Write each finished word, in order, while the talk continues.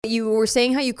You were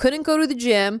saying how you couldn't go to the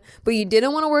gym, but you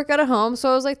didn't want to work out at home. So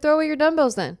I was like, throw away your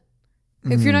dumbbells then.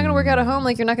 If you're not going to work out at home,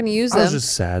 like you're not going to use them. I was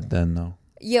just sad then, though.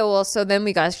 Yeah, well, so then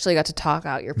we actually got to talk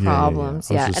out your problems.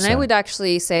 Yeah. And I would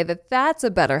actually say that that's a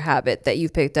better habit that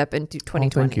you've picked up in 2020.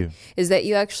 Thank you. Is that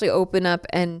you actually open up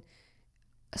and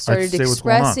started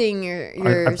expressing yourself.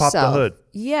 I popped the hood.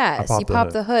 Yes, you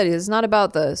popped the hood. It's not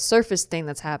about the surface thing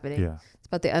that's happening. Yeah. It's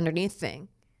about the underneath thing.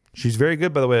 She's very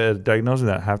good, by the way, at diagnosing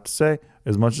that. I have to say,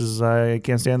 as much as I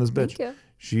can't stand this bitch. Thank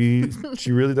you.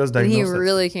 She really does diagnose. He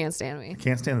really can't stand me. I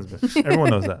can't stand this bitch.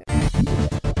 Everyone knows that.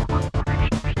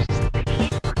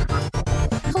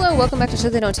 Hello, welcome back to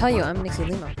Shit They Don't Tell You. I'm Nikki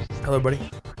Limo. Hello, buddy.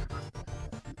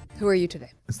 Who are you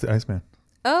today? It's the Iceman.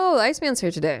 Oh, the Iceman's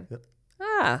here today. Yep.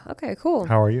 Ah, okay, cool.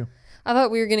 How are you? I thought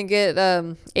we were going to get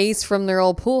Ace from their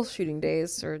old pool shooting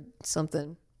days or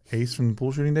something. Ace from the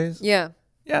pool shooting days? Yeah.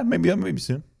 Yeah, maybe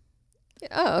soon.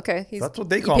 Oh, okay. That's what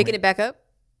they call picking it back up?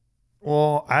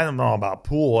 Well, I don't know about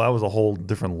pool. That was a whole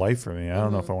different life for me. I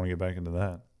don't know if I want to get back into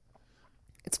that.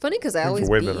 It's funny because I always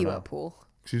beat you at pool.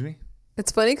 Excuse me?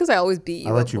 It's funny because I always beat you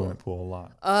I let you win at pool a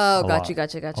lot. Oh, gotcha. I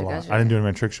didn't do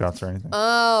any trick shots or anything.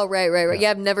 Oh, right.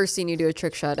 Yeah, I've never seen you do a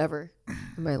trick shot ever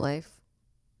in my life.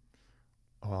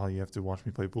 Well, you have to watch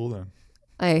me play pool then.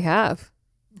 I have.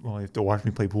 Well, you have to watch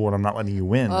me play pool and I'm not letting you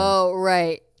win. Oh,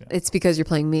 right. Yeah. It's because you're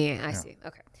playing me. I see.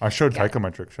 Okay. I showed Taika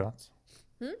my trick shots.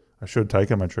 I showed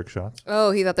Taika my trick shots. Oh,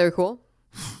 he thought they were cool?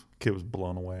 Kid was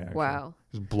blown away, actually. Wow.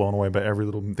 He was blown away by every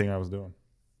little thing I was doing.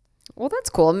 Well, that's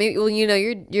cool. Maybe, well, you know,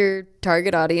 your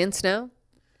target audience now.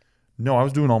 No, I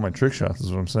was doing all my trick shots,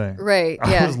 is what I'm saying. Right,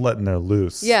 yeah. I was letting her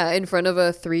loose. Yeah, in front of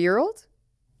a 3-year-old?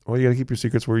 Well, you got to keep your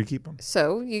secrets where you keep them.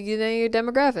 So, you know your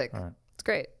demographic. All right. It's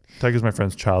great. Taika's my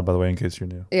friend's child, by the way, in case you're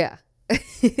new. Yeah.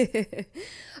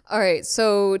 All right,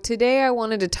 so today I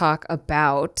wanted to talk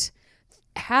about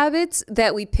habits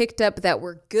that we picked up that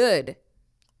were good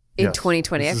in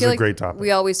 2020. This I feel is like a great topic.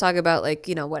 We always talk about like,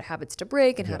 you know, what habits to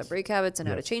break and how to break habits and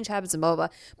how to change habits and blah, blah,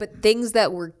 blah. But things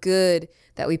that were good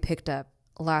that we picked up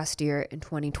last year in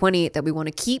 2020 that we want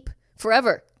to keep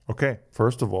forever. Okay,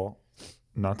 first of all,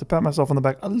 not to pat myself on the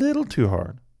back a little too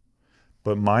hard,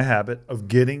 but my habit of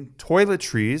getting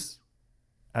toiletries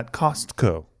at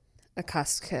Costco. At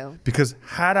Costco. Because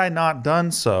had I not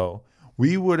done so,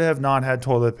 we would have not had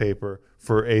toilet paper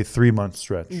for a 3-month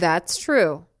stretch. That's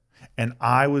true. And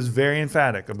I was very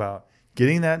emphatic about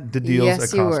getting the deals at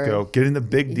Costco, getting the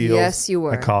big deals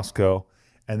at Costco.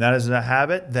 And that is a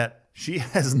habit that she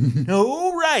has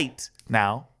no right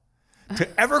now to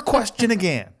ever question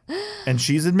again. And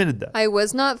she's admitted that. I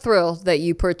was not thrilled that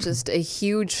you purchased a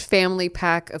huge family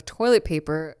pack of toilet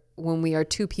paper when we are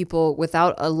 2 people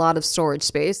without a lot of storage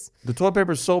space. The toilet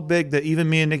paper is so big that even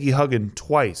me and Nikki hugging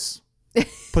twice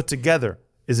put together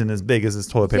isn't as big as this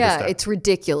toilet paper stack. Yeah, it's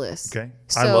ridiculous. Okay.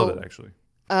 I love it, actually.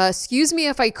 Excuse me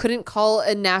if I couldn't call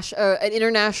an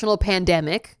international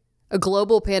pandemic, a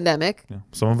global pandemic. Yeah,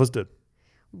 some of us did.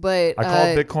 But I call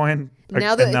it Bitcoin.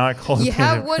 Now I call it you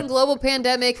have one global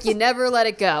pandemic, you never let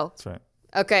it go. That's right.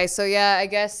 Okay, so yeah,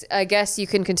 I guess you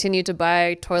can continue to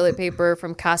buy toilet paper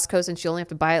from Costco since you only have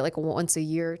to buy it like once a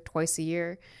year, twice a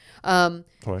year.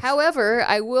 However,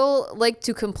 I will like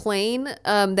to complain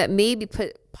that maybe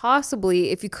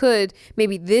possibly if you could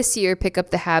maybe this year pick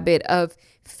up the habit of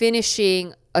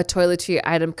finishing a toiletry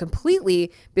item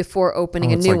completely before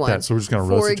opening a new one. That. So we're just going to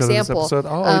roast each other this episode?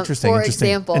 Oh, interesting. For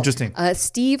example,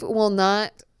 Steve will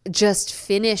not just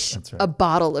finish a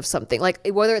bottle of something, like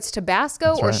whether it's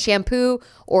Tabasco or shampoo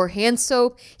or hand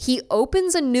soap. He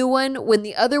opens a new one when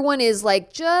the other one is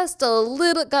like got a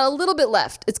little bit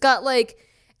left. It's got like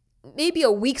maybe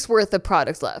a week's worth of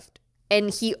products left.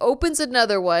 And he opens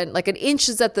another one, like an inch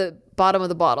is at the bottom of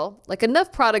the bottle, like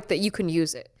enough product that you can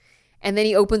use it. And then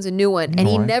he opens a new one and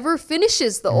he never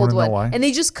finishes the old one. Why? And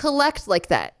they just collect like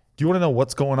that. Do you want to know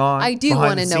what's going on? I do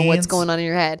want to know what's going on in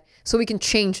your head so we can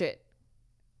change it.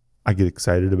 I get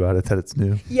excited about it that it's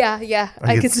new. Yeah.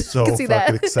 I can see that.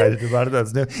 I get excited about it that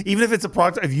it's new. Even if it's a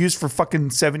product I've used for fucking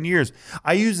 7 years.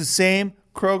 I use the same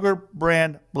Kroger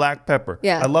brand black pepper.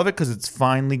 Yeah. I love it because it's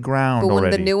finely ground already.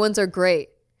 But the new ones are great.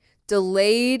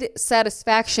 Delayed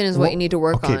satisfaction is what you need to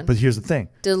work on. Okay, but here's the thing.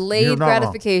 Delayed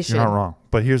gratification. You're not wrong.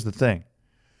 But here's the thing.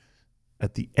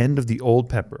 At the end of the old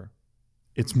pepper,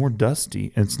 it's more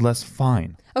dusty and it's less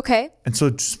fine. Okay. And so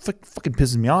it just fucking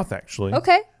pisses me off, actually.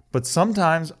 Okay. But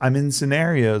sometimes I'm in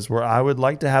scenarios where I would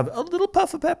like to have a little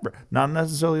puff of pepper, not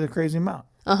necessarily a crazy amount.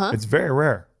 It's very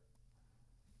rare.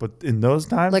 But in those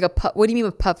times, like a puff. What do you mean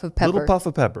a puff of pepper? Little puff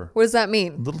of pepper. What does that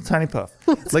mean? Little tiny puff.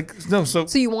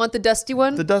 So you want the dusty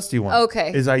one? The dusty one.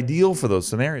 Okay. Is ideal for those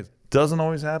scenarios. Doesn't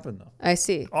always happen though. I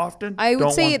see. Often. I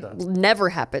would say it never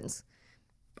happens.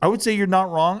 I would say you're not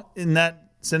wrong in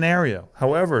that scenario.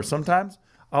 However, sometimes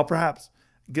I'll perhaps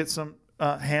get some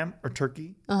ham or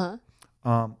turkey,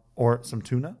 or some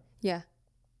tuna. Yeah,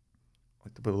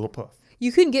 like to put a little puff.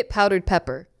 You can get powdered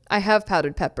pepper. I have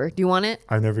powdered pepper. Do you want it?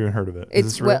 I've never even heard of it.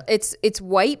 It's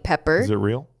white pepper. Is it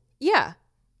real? Yeah.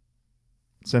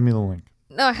 Send me the link.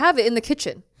 No, I have it in the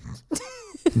kitchen.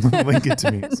 Link it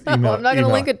to me. No, I'm not going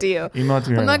to link it to you. Email it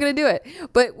to me. I'm not going to do it.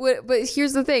 But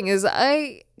here's the thing: is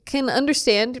I can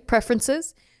understand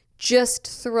preferences. Just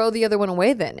throw the other one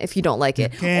away then if you don't like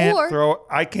it.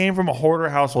 I came from a hoarder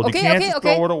household. Okay, you can't just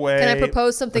throw it away. Can I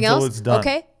propose something else? It's done.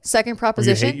 Okay. Second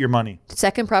proposition. You hate your money.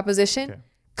 Second proposition. Okay.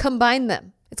 Combine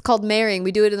them. It's called marrying.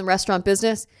 We do it in the restaurant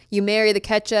business. You marry the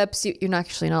ketchups. You're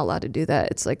actually not allowed to do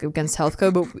that. It's like against health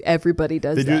code, but everybody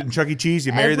does that. They do it in Chuck E. Cheese.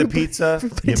 You marry the pizza.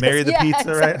 You marry the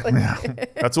pizza, exactly. Right? Yeah.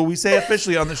 That's what we say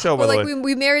officially on the show, by the way.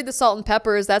 We married the salt and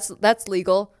peppers. That's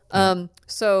legal.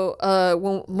 So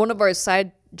when one of our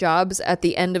side jobs at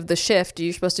the end of the shift,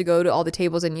 you're supposed to go to all the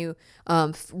tables and you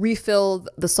refill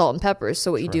the salt and peppers. So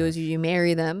what you do is you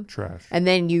marry them, and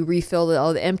then you refill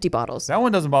all the empty bottles. That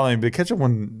one doesn't bother me, but the ketchup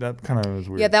one, that kind of is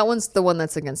weird. Yeah, that one's the one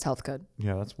that's against health code.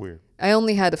 Yeah, that's weird. I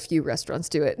only had a few restaurants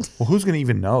do it. Well, who's going to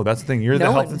even know? That's the thing. You're the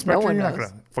health inspector. You're not going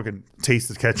to fucking taste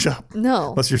the ketchup. No.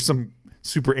 Unless you're some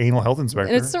super anal health inspector.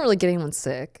 And it's not really getting anyone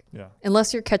sick. Yeah.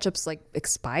 Unless your ketchup's like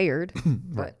expired.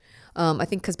 Right. But I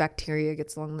think because bacteria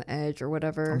gets along the edge or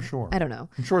whatever. I'm sure. I don't know.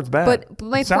 I'm sure it's bad. But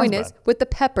my point is, with the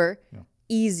pepper,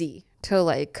 easy to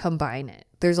like combine it.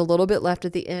 There's a little bit left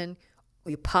at the end.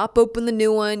 You pop open the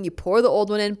new one, you pour the old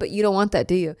one in, but you don't want that,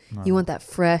 do you? No, you want that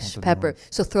fresh pepper.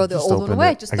 So throw the old one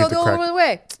away. Just throw the old one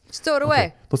away. Just throw it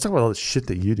away. Let's talk about all the shit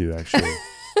that you do, actually.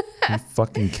 Are you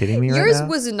fucking kidding me right now? Yours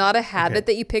was not a habit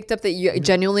that you picked up that you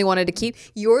genuinely wanted to keep.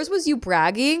 Yours was you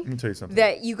bragging. Let me tell you something.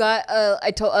 That you got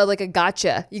like a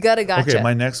gotcha. You got a gotcha. Okay,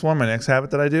 my next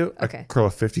habit that I do, I curl a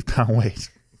 50-pound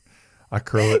weight. I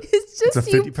curl it. It's just a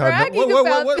 50-pound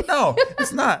dumbbell. What? No,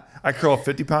 it's not. I curl a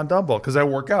 50-pound dumbbell because I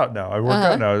work out now.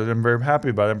 I'm very happy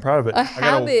about it. I'm proud of it. I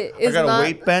got a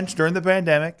weight bench during the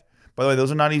pandemic. By the way,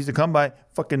 those are not easy to come by.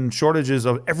 Fucking shortages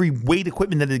of every weight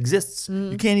equipment that exists.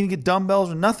 You can't even get dumbbells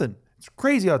or nothing. It's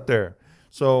crazy out there.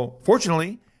 So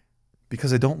fortunately,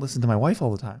 because I don't listen to my wife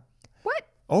all the time. What?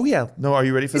 Oh, yeah. No, are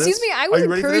you ready for this? Excuse me. I was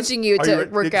encouraging you to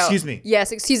work out. Excuse me.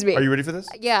 Yes, excuse me. Are you ready for this?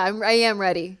 Yeah, I am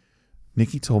ready.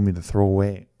 Nikki told me to throw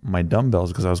away my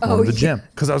dumbbells because I was going to the gym.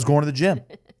 Because I was going to the gym.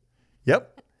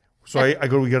 Yep. So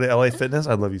we go to LA Fitness.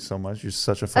 I love you so much. You're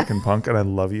such a fucking punk, and I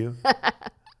love you.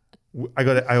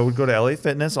 I would go to LA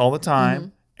Fitness all the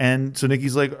time. And so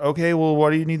Nikki's like, okay, well, why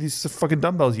do you need these fucking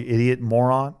dumbbells, you idiot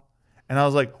moron? And I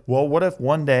was like, well, what if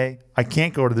one day I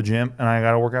can't go to the gym and I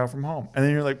got to work out from home? And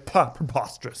then you're like,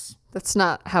 preposterous. That's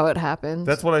not how it happened.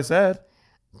 That's what I said.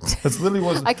 That's literally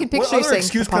what I can picture you saying. What other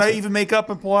excuse could I even make up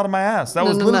and pull out of my ass? That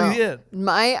was literally it.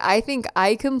 I think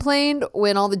I complained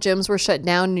when all the gyms were shut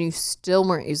down and you still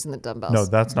weren't using the dumbbells. No,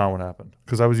 that's not what happened.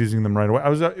 Because I was using them right away.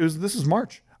 This was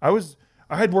March. I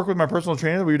had worked with my personal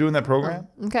trainer. We were doing that program.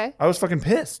 Okay. I was fucking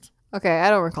pissed. Okay, I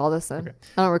don't recall this then. Okay.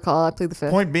 I don't recall. I plead the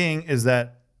fifth. Point being is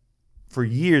that for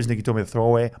years, Nikki told me to throw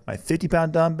away my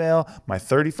 50-pound dumbbell, my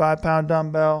 35-pound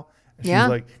dumbbell. She's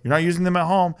like, you're not using them at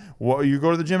home. Well, you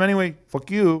go to the gym anyway. Fuck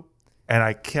you. And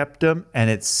I kept them, and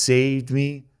it saved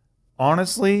me,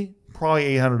 honestly, probably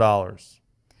 $800.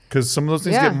 Because some of those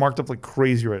things get marked up like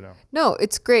crazy right now. No,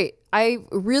 it's great. I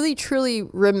really, truly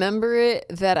remember it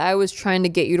that I was trying to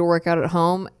get you to work out at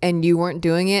home, and you weren't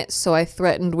doing it, so I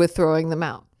threatened with throwing them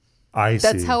out.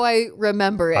 That's how I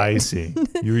remember it. I see.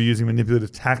 You were using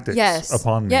manipulative tactics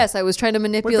upon me. Yes, I was trying to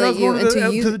manipulate you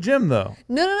into to the gym, though.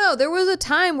 No. There was a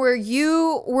time where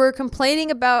you were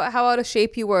complaining about how out of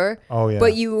shape you were. Oh, yeah.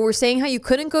 But you were saying how you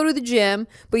couldn't go to the gym,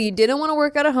 but you didn't want to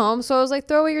work out at home. So I was like,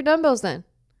 throw away your dumbbells then.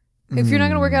 If you're not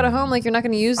going to work out at home, like you're not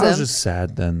going to use them. I was just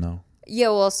sad then, though. Yeah,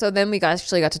 well, so then we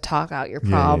actually got to talk out your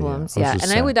problems. Yeah.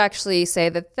 And I would actually say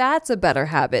that that's a better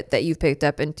habit that you've picked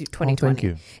up into 2020. Oh, thank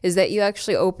you. Is that you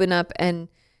actually open up and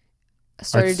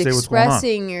started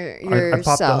expressing yourself. I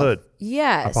popped the hood.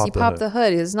 Yes, you popped the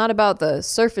hood. It's not about the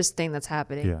surface thing that's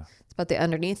happening. Yeah. It's about the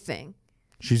underneath thing.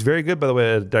 She's very good, by the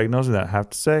way, at diagnosing that. I have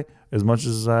to say, as much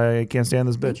as I can't stand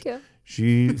this bitch. Thank you.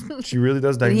 She really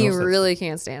does diagnose and he really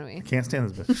can't stand me. I can't stand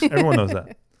this bitch. Everyone knows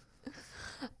that.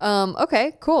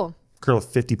 Okay, cool. Curl a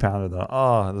 50-pounder though.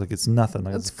 Oh, like it's nothing.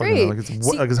 Like it's great. Like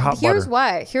it's hot here's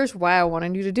butter. Here's why I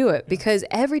wanted you to do it. Because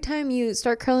every time you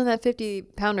start curling that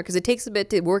 50-pounder, because it takes a bit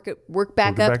to work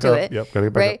back up to it. Yep, gotta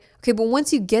get back up. Okay, but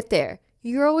once you get there,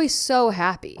 you're always so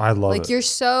happy. I love it. Like you're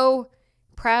so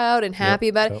proud and happy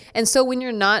about it. And so when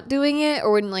you're not doing it,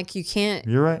 or when like you can't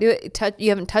do it, you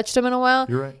haven't touched him in a while.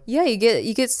 You're right. Yeah,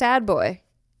 you get sad boy.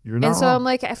 You're not and so wrong. I'm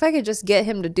like, if I could just get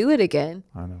him to do it again,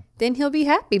 I know. Then he'll be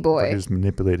happy boy. I could just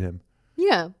manipulate him.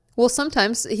 Yeah. Well,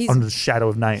 sometimes he's under the shadow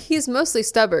of night. He's mostly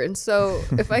stubborn. So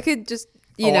if I could just,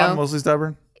 you know, I'm mostly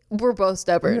stubborn. We're both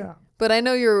stubborn. Yeah. But I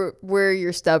know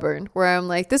you're stubborn. Where I'm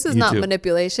like, this is not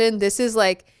manipulation. This is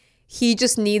like, he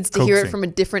just needs to hear it from a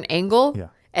different angle. Yeah.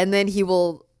 And then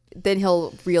he'll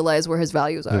realize where his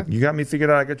values are. You got me figured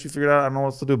out. I got you figured out. I don't know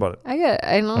what to do about it.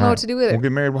 I don't know what to do with it. We'll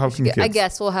get married. We'll have some kids. I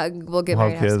guess we'll get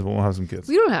married. Have kids. We'll have some kids.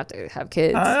 We don't have to have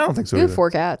kids. I don't think so. We have 4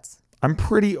 cats. I'm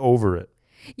pretty over it.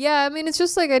 Yeah, I mean, it's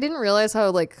just like I didn't realize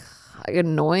how like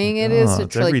annoying it is to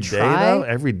try.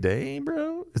 Every day,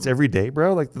 bro. It's every day,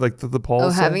 bro. Like the Paul.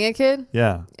 Having a kid.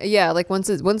 Yeah. Yeah, like once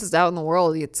it's out in the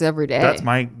world, it's every day.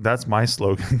 That's my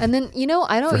slogan. And then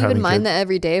I don't even mind the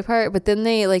everyday part, but then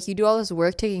they like you do all this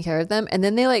work taking care of them, and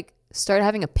then they like start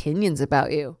having opinions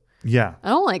about you. Yeah. I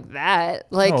don't like that.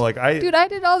 Like, no, dude, I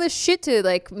did all this shit to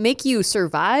like make you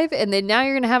survive, and then now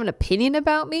you're gonna have an opinion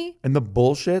about me. And the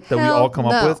bullshit that we all come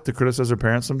up with to criticize our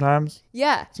parents sometimes.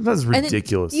 Yeah. Sometimes it's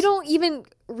ridiculous. You don't even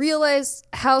realize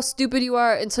how stupid you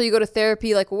are until you go to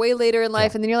therapy like way later in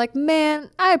life, and then you're like,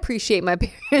 man, I appreciate my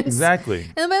parents. Exactly.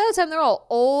 And then by that time they're all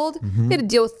old. They had to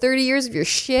deal with 30 years of your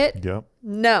shit. Yep.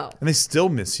 No. And they still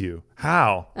miss you.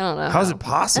 How? I don't know. How is it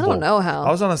possible? I don't know how.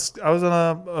 I was on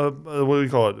a what do you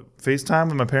call it? FaceTime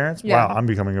with my parents. Yeah. Wow, I'm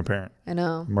becoming a parent. I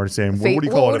know. I'm already saying, what do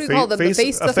you call it? The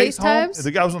FaceTimes?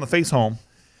 The guy was on the Face Home.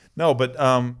 No, but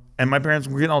and my parents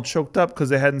were getting all choked up because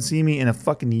they hadn't seen me in a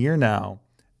fucking year now,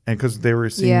 and because they were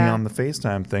seeing me on the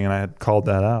FaceTime thing, and I had called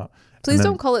that out. Please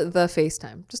don't call it the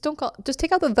FaceTime. Just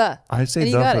take out the. I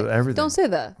say the for everything. Don't say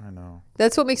the. I know.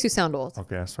 That's what makes you sound old.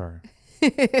 Okay, sorry.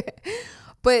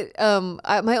 But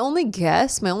my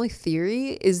only theory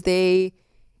is they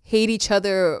hate each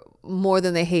other more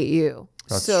than they hate you.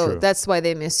 That's true. That's why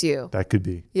they miss you. That could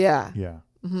be. Yeah. Yeah.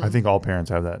 Mm-hmm. I think all parents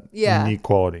have that unique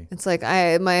quality. It's like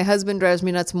my husband drives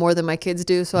me nuts more than my kids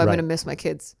do, so I'm going to miss my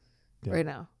kids right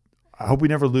now. I hope we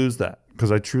never lose that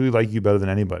because I truly like you better than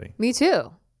anybody. Me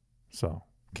too. So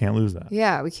can't lose that.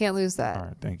 Yeah, we can't lose that. All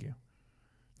right, thank you.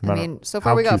 I mean, so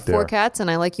far we got 4 cats, and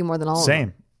I like you more than all of them.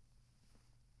 Same.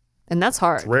 And that's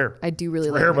hard. It's rare. I do really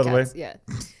like my cats. Yeah.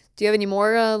 Do you have any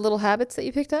more little habits that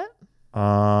you picked up?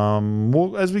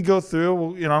 Well, as we go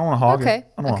through, I don't want to hog it. Okay.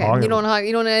 I don't want to hog it. You don't hog.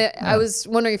 You don't. I was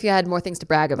wondering if you had more things to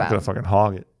brag about. I'm gonna fucking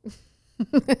hog it.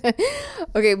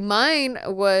 Okay, mine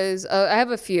was. I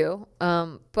have a few.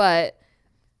 But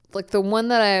like the one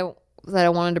that I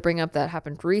wanted to bring up that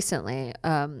happened recently.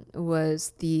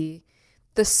 Was the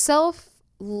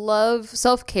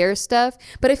self-care stuff,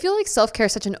 but I feel like self-care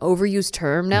is such an overused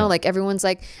term now. Like everyone's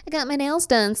like, I got my nails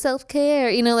done,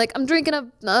 self-care, like I'm drinking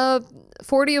a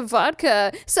 40 of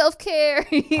vodka, self-care.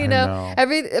 I know.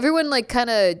 Everyone like kind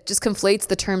of just conflates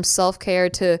the term self-care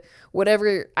to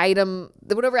whatever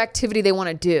activity they want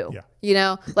to do.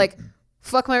 Like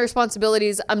fuck my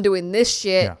responsibilities, I'm doing this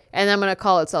shit and I'm gonna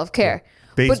call it self-care.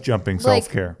 Base jumping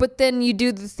self-care. But then you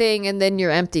do the thing and then you're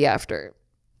empty after.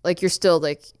 Like you're still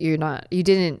like, you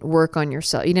didn't work on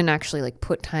yourself. You didn't actually like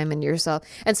put time into yourself.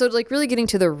 And so like really getting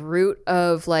to the root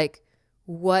of like,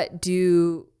 what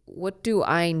do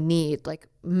I need? Like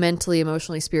mentally,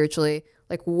 emotionally, spiritually,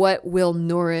 like what will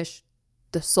nourish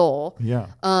the soul? Yeah.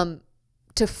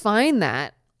 To find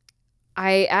that,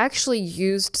 I actually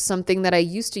used something that I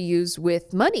used to use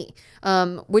with money,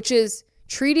 which is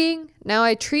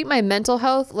I treat my mental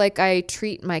health like I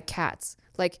treat my cats.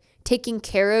 Like taking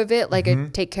care of it like I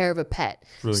take care of a pet.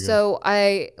 Really so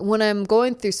good. When I'm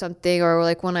going through something or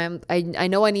like when I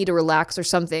know I need to relax or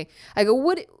something, I go,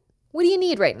 what do you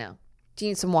need right now? Do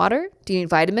you need some water? Do you need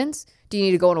vitamins? Do you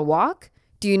need to go on a walk?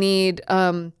 Do you need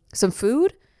some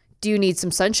food? Do you need some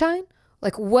sunshine?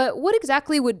 Like what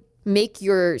exactly would make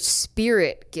your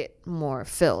spirit get more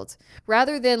filled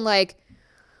rather than like,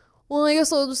 well, I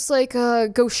guess I'll just like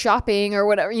go shopping or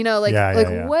whatever,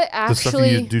 what actually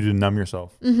the stuff you do to numb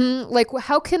yourself. Mm-hmm, like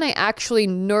how can I actually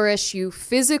nourish you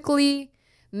physically,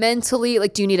 mentally?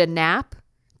 Like, do you need a nap?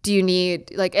 Do you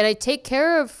need and I take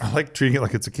care of. I like treating it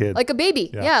like it's a kid, like a baby.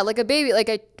 Yeah, like a baby.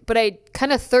 But I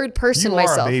kind of third person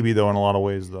myself. You are a baby though in a lot of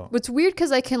ways though. It's weird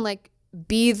because I can like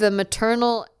be the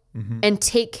maternal. And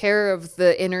take care of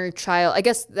the inner child. I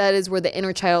guess that is where the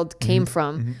inner child came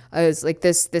from. Is like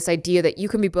this idea that you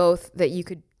can be both, that you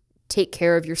could take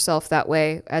care of yourself that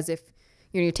way, as if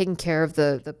you're taking care of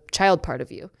the child part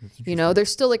of you.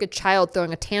 There's still like a child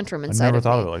throwing a tantrum inside of me. I never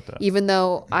thought of it like that. Even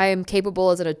though I am capable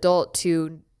as an adult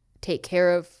to take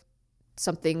care of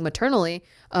something maternally,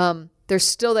 there's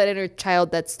still that inner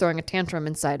child that's throwing a tantrum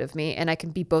inside of me, and I can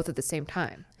be both at the same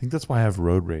time. I think that's why I have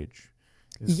road rage.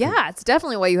 It's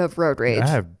definitely why you have road rage. I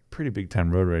have pretty big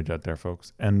time road rage out there,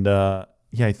 folks. And I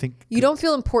think you don't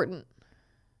feel important.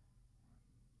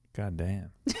 God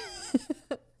damn.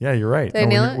 Yeah, you're right.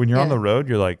 When you're on the road,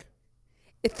 you're like,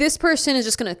 if this person is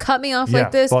just going to cut me off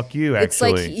like this, fuck you, actually. It's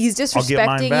like he's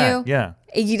disrespecting you. Yeah.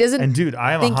 He doesn't. And dude,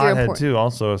 I am a hothead too.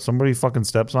 Also, if somebody fucking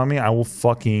steps on me, I will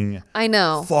fucking. I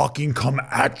know. Fucking come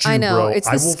at you, I know. Bro. It's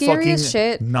the scariest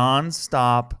shit.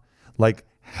 Nonstop, like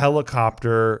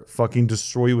helicopter, fucking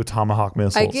destroy you with Tomahawk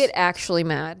missiles. I get actually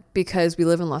mad because we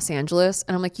live in Los Angeles,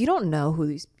 and I'm like, you don't know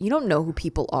who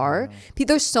people are.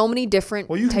 There's so many different.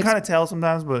 Well, you can kind of tell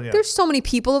sometimes, but yeah. There's so many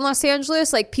people in Los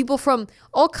Angeles, like people from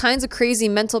all kinds of crazy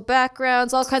mental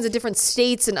backgrounds, all kinds of different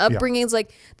states and upbringings.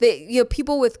 Like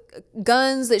people with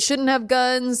guns that shouldn't have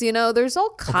guns. There's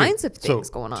all kinds of things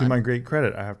going on. To my great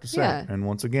credit, I have to say, and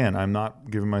once again, I'm not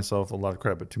giving myself a lot of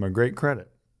credit, but to my great credit.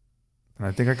 And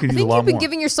I think I could use a lot more. I think you've been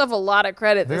giving yourself a lot of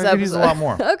credit this episode. I could use a lot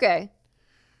more. Okay.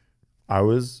 I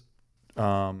was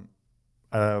at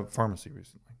a pharmacy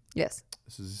recently. Yes.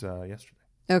 This is yesterday.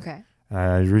 Okay. And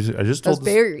I just told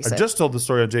the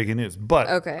story on JK News, but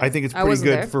I think it's pretty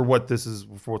good for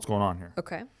for what's going on here.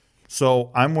 Okay. So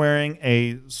I'm wearing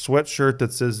a sweatshirt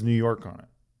that says New York on it.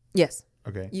 Yes.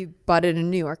 Okay. You bought it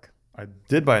in New York. I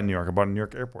did buy it in New York. I bought it in New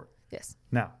York Airport. Yes.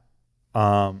 Now,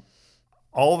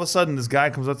 all of a sudden, this guy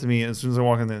comes up to me as soon as I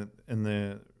walk in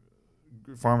the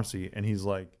pharmacy, and he's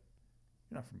like,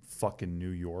 "You're not from fucking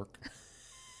New York."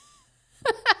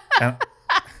 and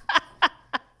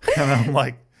I'm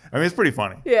like, it's pretty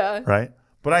funny. Yeah. Right?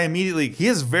 But he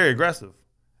is very aggressive.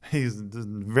 He's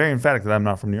very emphatic that I'm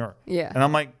not from New York. Yeah. And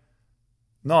I'm like,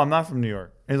 no, I'm not from New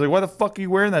York. And he's like, why the fuck are you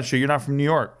wearing that shit? You're not from New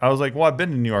York. I was like, well, I've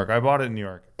been to New York. I bought it in New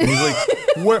York. And he's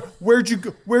like, where'd you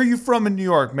go? Where are you from in New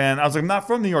York, man? I was like, I'm not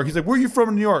from New York. He's like, where are you from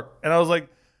in New York? And I was like,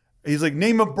 he's like,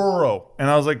 name a borough. And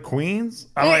I was like, Queens?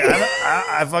 I'm like,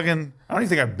 I don't even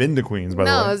think I've been to Queens, by the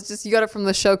way. No, it's just, you got it from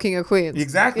the show King of Queens.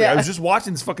 Exactly. Yeah. I was just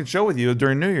watching this fucking show with you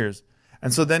during New Year's.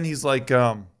 And so then he's like,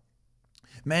 man,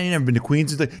 you never been to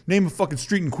Queens? He's like, name a fucking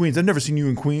street in Queens. I've never seen you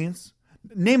in Queens.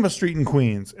 Name a street in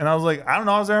Queens. And I was like, I don't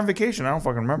know. I was there on vacation. I don't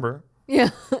fucking remember. Yeah.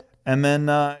 And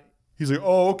then he's like,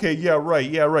 oh, okay. Yeah, right.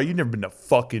 You've never been to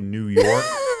fucking New York.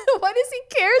 Why does he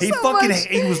care so much?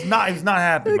 He was not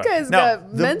happy about it. This guy's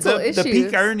got mental issues. The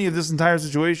peak irony of this entire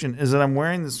situation is that I'm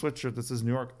wearing this sweatshirt that says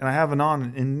New York, and I have an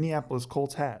Indianapolis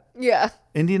Colts hat. Yeah.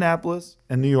 Indianapolis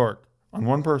and New York on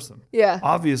one person. Yeah.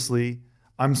 Obviously,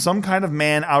 I'm some kind of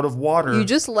man out of water. You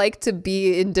just like to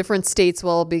be in different states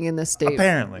while being in this state.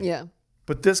 Apparently. Yeah.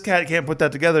 But this cat can't put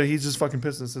that together. He's just fucking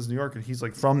pissed that it says New York, and he's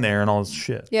like from there and all this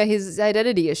shit. Yeah, his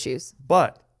identity issues.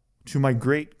 But to my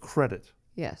great credit.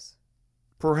 Yes.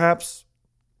 Perhaps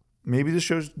maybe the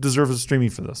show deserves a streaming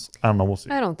for this. I don't know. We'll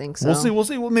see. I don't think so. We'll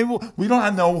see. Well, maybe we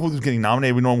don't know who's getting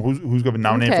nominated. We don't know who's going to be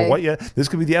nominated for what yet. This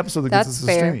could be the episode that gets us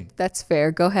the streaming. That's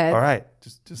fair. Go ahead. All right.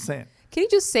 Just saying. Can you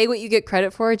just say what you get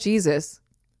credit for? Jesus.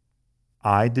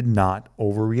 I did not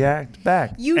overreact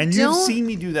back. You've seen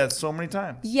me do that so many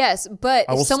times. Yes, but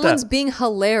if someone's being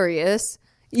hilarious,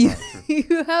 you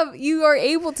are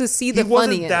able to see the funny. He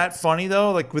wasn't that funny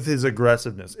though, like with his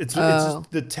aggressiveness. It's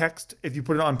just the text. If you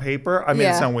put it on paper, I made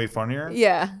it sound way funnier.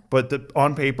 Yeah. But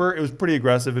on paper, it was pretty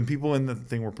aggressive, and people in the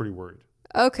thing were pretty worried.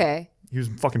 Okay. He was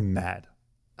fucking mad.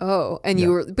 Oh, and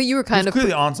you were kind of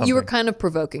clearly on something. You were kind of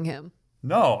provoking him.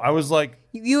 No, I was like...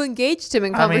 You engaged him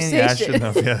in conversation. I shouldn't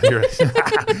have. Yeah, you're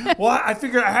right. Well, I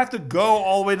figured I have to go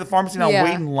all the way to the pharmacy now,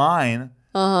 wait in line.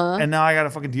 Uh-huh. And now I got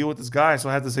to fucking deal with this guy, so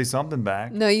I have to say something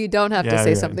back. No, you don't have to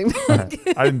say something back.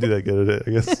 I didn't do that good at it,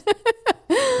 I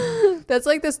guess. That's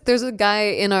like this. There's a guy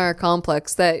in our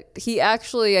complex that he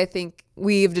actually, I think,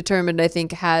 we've determined,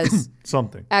 has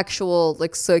something. Actual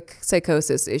like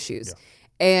psychosis issues. Yeah.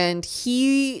 And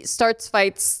he starts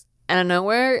fights out of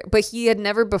nowhere, but he had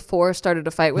never before started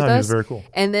a fight with us. He was very cool.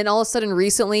 And then all of a sudden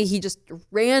recently he just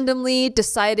randomly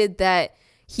decided that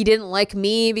he didn't like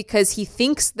me because he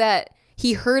thinks that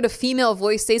he heard a female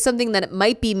voice say something that it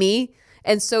might be me.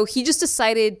 And so he just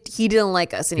decided he didn't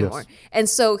like us anymore. Yes. And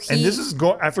so and this is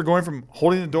after going from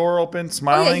holding the door open,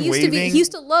 smiling, waving. He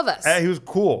used to love us. He was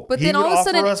cool. But then all of a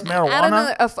sudden,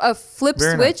 a flip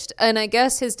switched. And I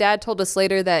guess his dad told us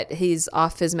later that he's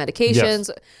off his medications.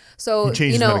 Yes. So,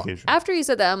 after he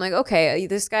said that, I'm like, okay,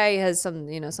 this guy has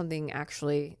something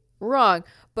actually wrong.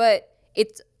 But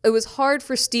it was hard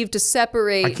for Steve to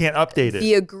separate. I can't update it.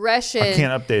 The aggression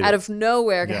out of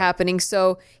nowhere happening.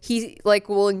 So he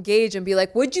will engage and be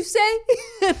like, "What'd you say?"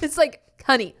 It's like,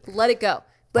 honey, let it go.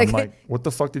 I'm like, what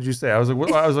the fuck did you say? I was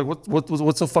like,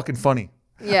 what's so fucking funny?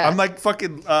 Yeah. I'm like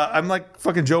fucking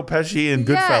Joe Pesci and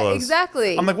Goodfellas. Yeah,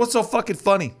 exactly. I'm like, what's so fucking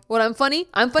funny? What, I'm funny?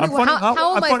 I'm funny.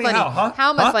 How am I funny? How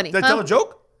am I funny? Did I tell a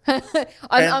joke?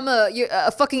 I'm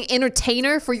a fucking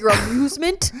entertainer for your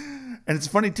amusement. And it's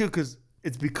funny too, because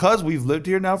we've lived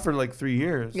here now for like 3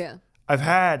 years. Yeah. I've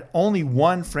had only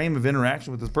one frame of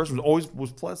interaction with this person,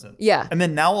 was pleasant. Yeah. And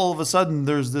then now all of a sudden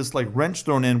there's this like wrench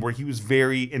thrown in where he was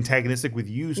very antagonistic with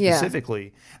you specifically.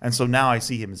 Yeah. And so now I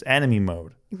see him as enemy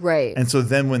mode. Right. And so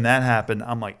then when that happened,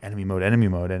 I'm like, enemy mode.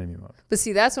 But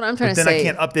see, that's what I'm trying to say. Then I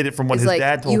can't update it from what his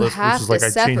dad told us, which is like,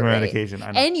 I changed my medication.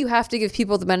 I know. And you have to give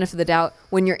people the benefit of the doubt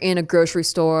when you're in a grocery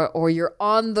store or you're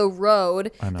on the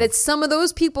road, that some of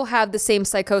those people have the same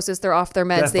psychosis. They're off their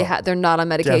meds. They're not on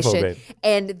medication.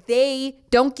 And they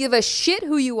don't give a shit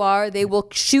who you are. They will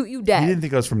shoot you dead. He didn't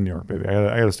think I was from New York, baby.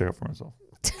 I got to stick up for myself.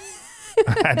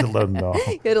 I had to let him know.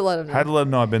 You had to let him know. I had to let him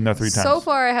know I've been there 3 times. So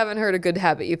far, I haven't heard a good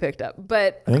habit you picked up,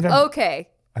 but okay.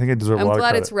 I think I deserve a lot of credit.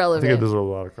 I'm glad it's relevant. I think I deserve a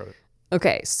lot of credit.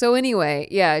 Okay, so anyway,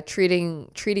 yeah,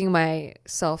 treating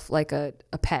myself like a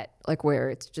pet, like where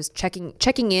it's just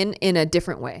checking in a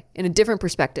different way, in a different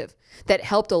perspective, that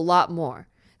helped a lot more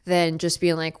than just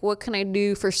being like, what can I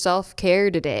do for self-care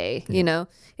today? Yeah. You know,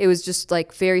 it was just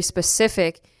like very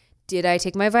specific. Did I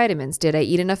take my vitamins? Did I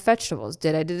eat enough vegetables?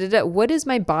 What does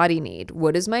my body need?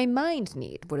 What does my mind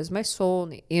need? What does my soul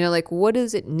need? You know, like, what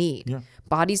does it need? Yeah.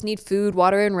 Bodies need food,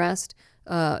 water, and rest.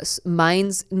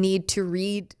 Minds need to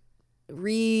read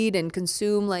and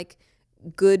consume like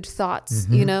good thoughts,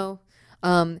 you know?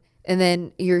 And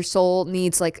then your soul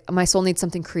needs, like, my soul needs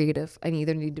something creative. I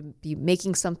either need to be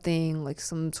making something, like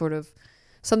some sort of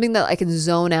something that I can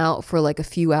zone out for like a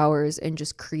few hours and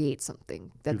just create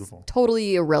something that's beautiful,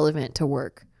 totally irrelevant to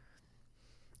work.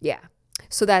 Yeah.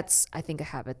 So that's, I think, a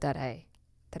habit that I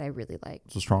really like.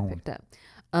 It's a strong one.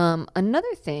 Up.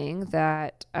 Another thing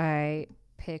that I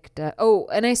picked up,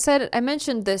 and I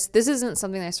mentioned this isn't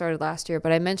something I started last year,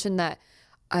 but I mentioned that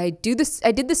I did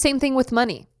the same thing with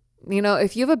money. You know,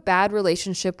 if you have a bad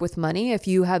relationship with money, if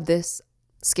you have this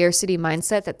scarcity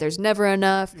mindset that there's never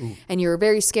enough, and you're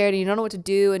very scared and you don't know what to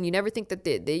do, and you never think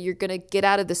that you're going to get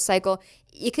out of this cycle,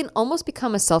 it can almost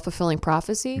become a self-fulfilling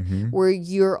prophecy where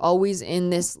you're always in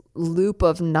this loop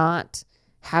of not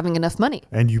having enough money.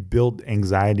 And you build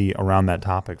anxiety around that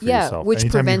topic for yourself. Which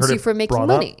prevents you from making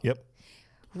money. Yep.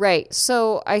 Right.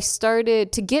 So I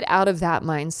started to get out of that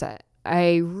mindset.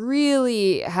 I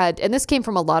really had, and this came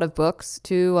from a lot of books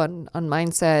too on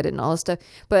mindset and all this stuff,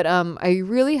 but I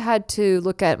really had to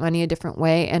look at money a different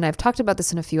way. And I've talked about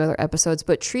this in a few other episodes,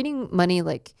 but treating money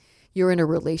like you're in a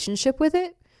relationship with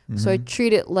it. So I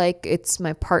treat it like it's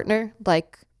my partner.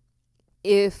 Like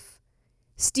if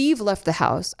Steve left the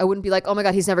house, I wouldn't be like, oh my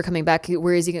God, he's never coming back.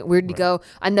 Where is he? Where did he go?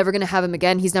 I'm never going to have him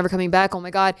again. He's never coming back. Oh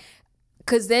my God.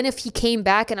 Because then if he came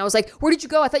back and I was like, where did you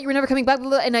go? I thought you were never coming back.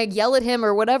 And I yell at him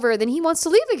or whatever, then he wants to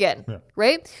leave again. Yeah.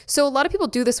 Right? So a lot of people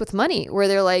do this with money where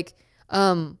they're like,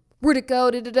 where'd it go?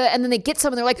 And then they get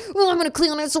some and they're like, well, I'm going to cling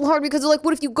on it so hard because they're like,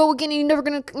 what if you go again and you're never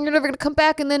going to come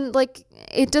back? And then like,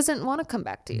 it doesn't want to come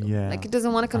back to you. Yeah. Like it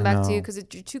doesn't want to come back to you because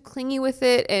you're too clingy with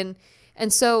it.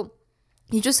 And so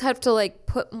you just have to like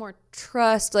put more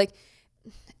trust, like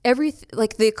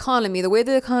like the economy, the way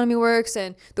the economy works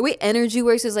and the way energy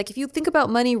works is like, if you think about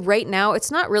money right now, it's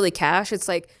not really cash. It's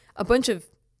like a bunch of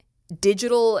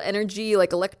digital energy,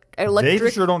 like electric.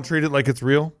 They sure don't treat it like it's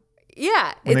real.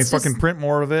 Yeah. When they fucking print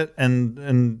more of it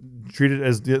and treat it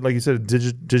as, like you said,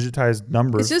 digitized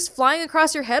numbers. It's just flying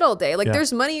across your head all day. Like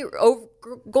there's money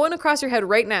going across your head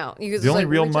right now. The only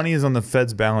real money is on the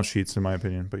Fed's balance sheets, in my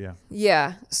opinion. But yeah.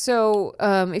 Yeah. So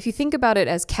if you think about it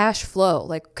as cash flow,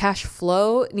 like cash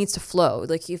flow needs to flow.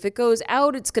 Like if it goes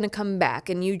out, it's going to come back,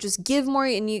 and you just give more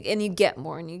and you get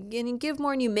more and you give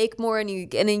more and you make more and you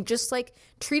just like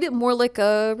treat it more like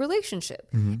a relationship.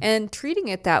 And treating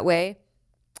it that way,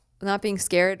 not being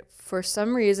scared for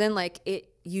some reason, like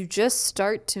you just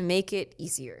start to make it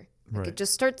easier. Like it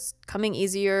just starts coming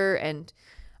easier, and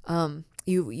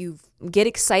you get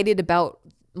excited about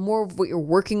more of what you're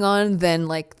working on than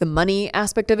like the money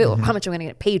aspect of it. Or how much am I going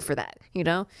to get paid for that? You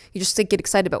know, you just get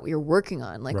excited about what you're working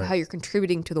on, like how you're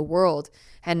contributing to the world,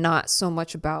 and not so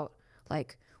much about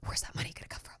like, where's that money going to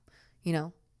come from? You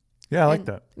know? Yeah, I like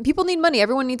that. People need money.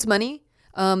 Everyone needs money.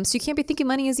 So you can't be thinking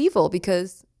money is evil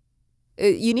because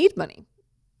you need money.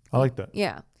 I like that.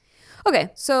 Yeah.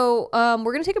 Okay, so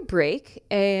we're going to take a break,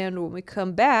 and when we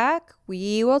come back,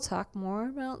 we will talk more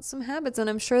about some habits, and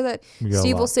I'm sure that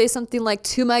Steve will say something like,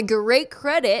 to my great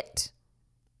credit,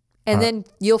 and then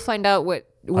you'll find out what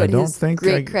his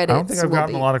great credits will be. I don't think I've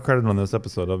gotten a lot of credit on this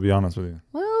episode, I'll be honest with you.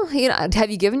 Well, you know, have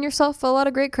you given yourself a lot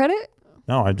of great credit?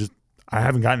 No, I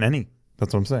haven't gotten any.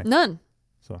 That's what I'm saying. None.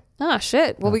 So.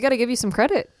 Shit. Well, we got to give you some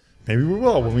credit. Maybe we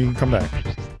will when we come back.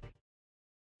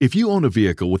 If you own a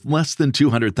vehicle with less than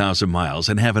 200,000 miles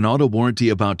and have an auto warranty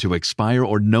about to expire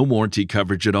or no warranty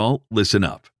coverage at all, listen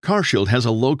up. CarShield has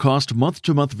a low-cost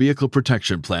month-to-month vehicle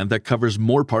protection plan that covers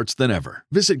more parts than ever.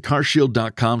 Visit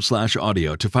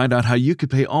carshield.com/audio to find out how you could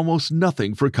pay almost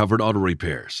nothing for covered auto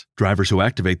repairs. Drivers who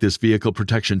activate this vehicle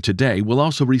protection today will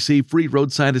also receive free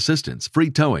roadside assistance,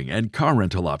 free towing, and car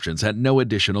rental options at no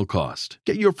additional cost.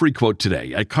 Get your free quote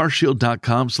today at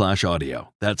carshield.com/audio.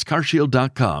 That's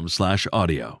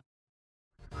carshield.com/audio.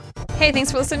 Hey,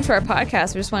 thanks for listening to our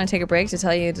podcast. We just want to take a break to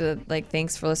tell you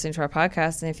thanks for listening to our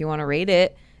podcast. And if you want to rate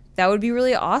it, that would be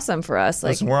really awesome for us.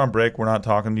 Listen, we're on break. We're not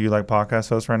talking to you like podcast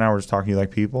hosts right now. We're just talking to you like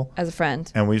people. As a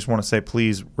friend. And we just want to say,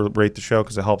 please rate the show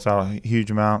because it helps out huge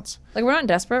amounts. We're not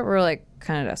desperate. We're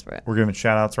kind of desperate. We're giving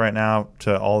shout outs right now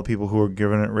to all the people who are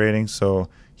giving it ratings. So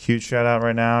huge shout out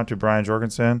right now to Brian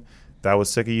Jorgensen. That was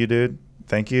sick of you, dude.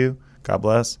 Thank you. God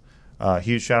bless.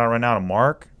 Huge shout out right now to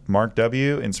Mark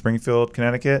W. in Springfield,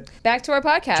 Connecticut. Back to our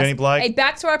podcast. Jenny Blake. Hey,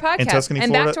 back to our podcast. In Tuscany,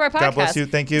 Florida. Back to our podcast. God bless you.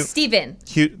 Thank you. Steven.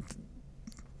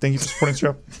 Thank you for supporting the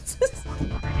show.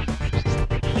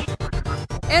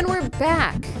 And we're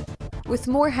back with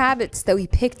more habits that we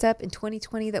picked up in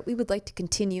 2020 that we would like to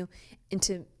continue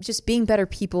into just being better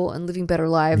people and living better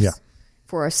lives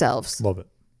for ourselves. Love it.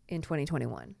 In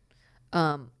 2021.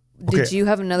 Did you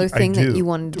have another thing that you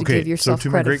wanted to give yourself credit for?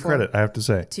 So to my great credit, I have to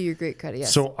say. To your great credit,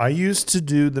 yes. So I used to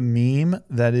do the meme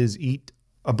that is eat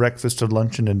a breakfast, a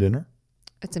lunch, and a dinner.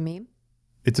 It's a meme?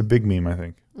 It's a big meme, I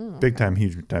think. Big time,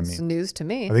 huge time meme. It's news to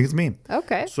me. I think it's a meme.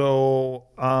 Okay. So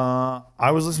I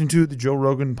was listening to the Joe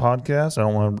Rogan podcast. I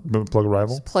don't want to plug a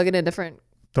rival. Just plug in a different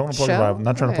Don't want to plug a rival.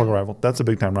 Not trying to plug a rival. That's a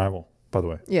big time rival, by the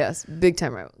way. Yes, big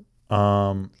time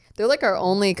rival. They're like our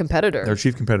only competitor. Their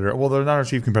chief competitor. Well, they're not our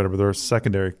chief competitor, but they're a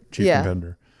secondary chief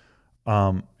competitor.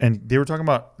 And they were talking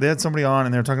about, they had somebody on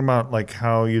and they were talking about like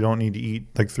how you don't need to eat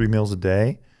like 3 meals a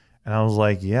day. And I was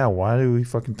like, yeah, why do we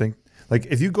fucking think, like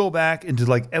if you go back into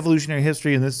like evolutionary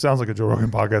history, and this sounds like a Joe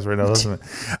Rogan podcast right now, doesn't it?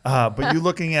 But you're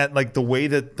looking at like the way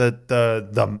that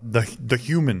the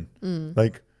human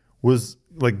like was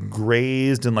like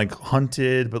grazed and like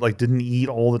hunted, but like didn't eat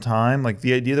all the time. Like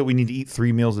the idea that we need to eat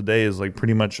 3 meals a day is like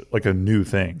pretty much like a new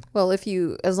thing. Well,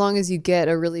 as long as you get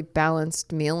a really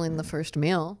balanced meal in the first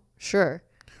meal, sure.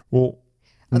 Well,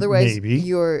 otherwise maybe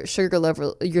your sugar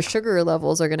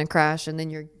levels are going to crash, and then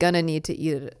you're gonna need to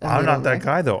eat it. I'm not that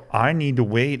guy though. I need to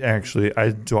wait. Actually,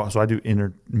 I do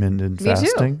intermittent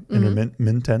fasting.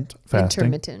 Intermittent fasting.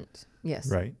 Intermittent,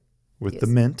 yes. Right, with the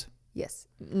mint. Yes.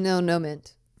 No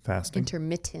mint. Fasting.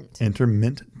 Intermittent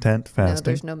fasting. No,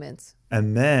 there's no mints.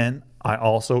 And then I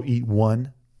also eat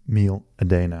 1 meal a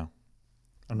day now.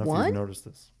 I don't know if you've noticed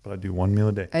this, but I do 1 meal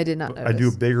a day. I did not notice. I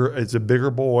do it's a bigger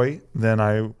boy than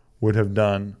I would have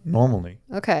done normally.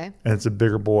 Okay. And it's a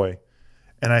bigger boy.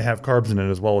 And I have carbs in it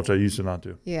as well, which I used to not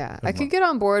do. Yeah. I could get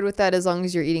on board with that as long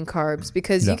as you're eating carbs,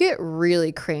 because you get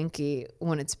really cranky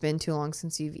when it's been too long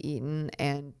since you've eaten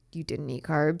and you didn't eat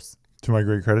carbs. To my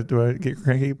great credit, do I get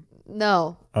cranky?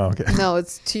 No. Oh, okay. No,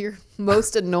 it's to your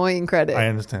most annoying credit. I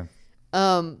understand.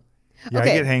 Okay. I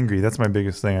get hangry. That's my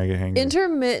biggest thing. I get hangry.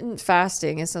 Intermittent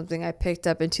fasting is something I picked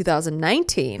up in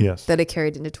 2019 that I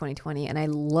carried into 2020, and I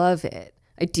love it.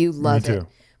 I do love it.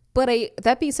 But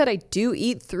that being said, I do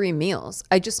eat 3 meals.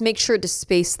 I just make sure to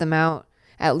space them out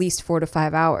at least 4 to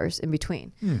 5 hours in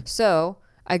between. So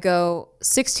I go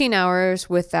 16 hours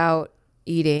without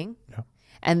eating. Yeah.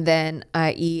 And then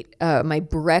I eat my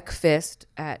breakfast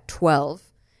at 12,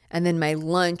 and then my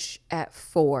lunch at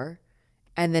 4,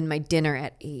 and then my dinner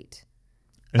at 8.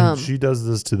 And she does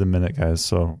this to the minute, guys.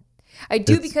 So I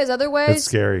do, because otherwise it's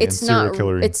scary. It's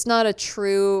not a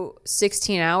true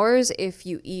 16 hours if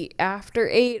you eat after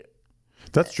 8.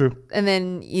 That's true. And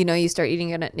then, you start eating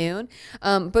it at noon.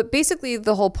 But basically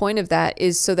the whole point of that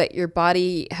is so that your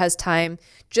body has time,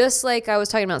 just like I was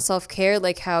talking about self-care,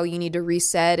 like how you need to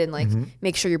reset and like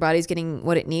make sure your body's getting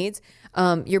what it needs.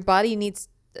 Your body needs,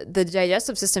 the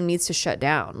digestive system needs to shut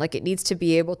down. Like it needs to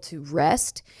be able to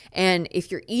rest. And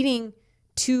if you're eating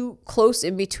too close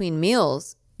in between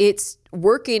meals, it's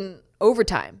working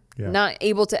overtime, not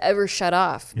able to ever shut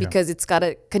off because it's got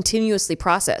to continuously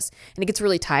process, and it gets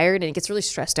really tired and it gets really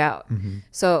stressed out.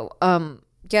 So, when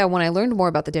I learned more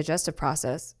about the digestive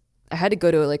process, I had to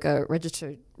go to like a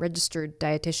registered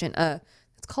dietitian.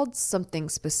 It's called something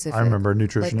specific. I remember,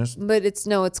 nutritionist. But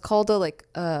it's called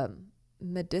a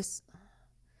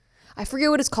I forget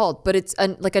what it's called, but it's a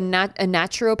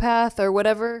naturopath or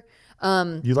whatever.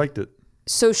 You liked it.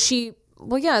 So she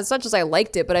well, yeah, it's not just I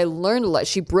liked it, but I learned a lot.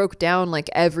 She broke down like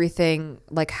everything,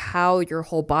 like how your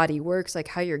whole body works, like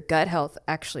how your gut health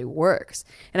actually works.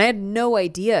 And I had no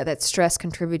idea that stress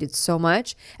contributed so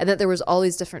much, and that there was all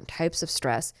these different types of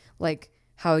stress, like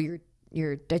how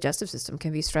your digestive system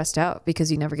can be stressed out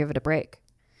because you never give it a break.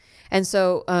 And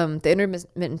so the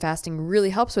intermittent fasting really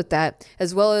helps with that,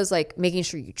 as well as like making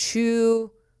sure you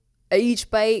chew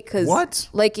each bite. Because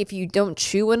like if you don't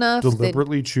chew enough,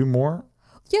 deliberately chew more.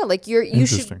 Yeah, like you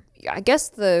should. I guess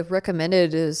the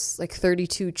recommended is like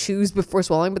 32 chews before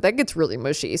swallowing, but that gets really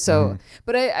mushy. So,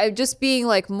 but I just being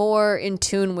like more in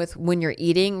tune with when you're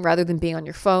eating rather than being on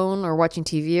your phone or watching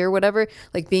TV or whatever.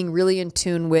 Like being really in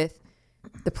tune with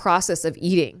the process of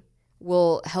eating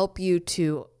will help you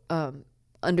to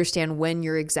understand when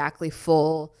you're exactly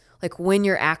full, like when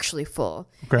you're actually full,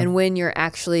 and when you're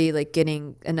actually like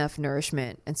getting enough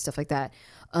nourishment and stuff like that.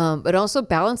 But also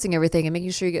balancing everything and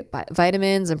making sure you get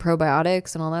vitamins and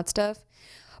probiotics and all that stuff.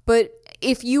 But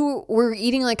if you were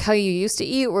eating like how you used to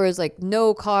eat, where it's like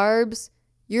no carbs,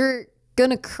 you're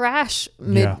gonna crash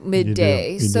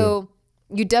midday. So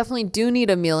you definitely do need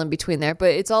a meal in between there.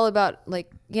 But it's all about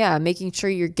like, making sure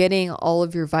you're getting all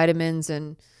of your vitamins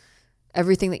and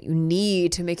everything that you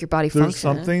need to make your body function. There's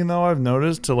something though I've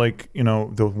noticed to like,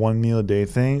 the 1 meal a day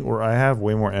thing where I have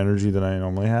way more energy than I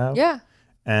normally have. Yeah.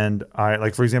 And I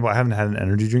like, for example, I haven't had an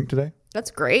energy drink today.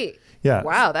 That's great. Yeah.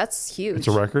 Wow, that's huge. It's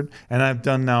a record. And I've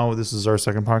done now, this is our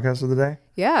second podcast of the day.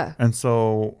 Yeah. And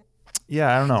so,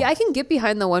 I don't know. Yeah, I can get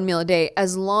behind the 1 meal a day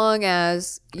as long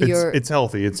as it's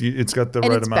healthy. It's got the right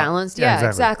amount. And it's balanced. Yeah,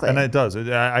 exactly. And it does.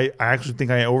 I actually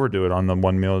think I overdo it on the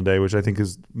 1 meal a day, which I think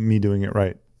is me doing it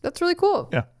right. That's really cool.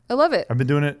 Yeah. I love it. I've been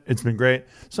doing it. It's been great.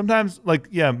 Sometimes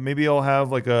maybe I'll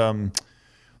have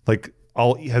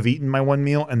I'll have eaten my 1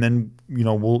 meal and then,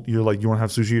 you're like, you want to have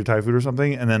sushi or Thai food or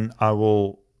something. And then I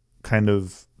will kind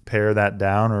of pare that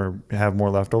down or have more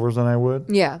leftovers than I would.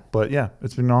 Yeah. But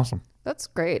it's been awesome. That's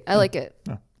great. I like it.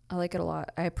 Yeah. I like it a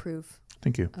lot. I approve.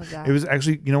 Thank you. Of that. It was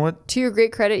actually, you know what? To your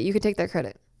great credit, you could take that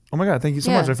credit. Oh my God, thank you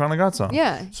so much. I finally got some.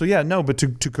 Yeah. So but to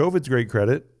COVID's great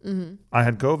credit, I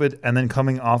had COVID, and then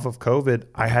coming off of COVID,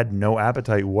 I had no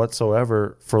appetite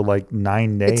whatsoever for like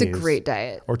 9 days. It's a great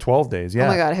diet. Or 12 days, yeah. Oh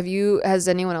my God, has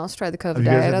anyone else tried the COVID diet out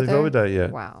there? Have you guys had the COVID diet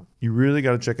yet? Wow. You really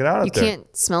got to check it out You can't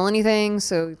smell anything,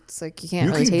 so it's like you can't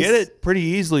really taste. You can get it pretty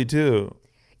easily too.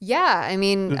 Yeah, I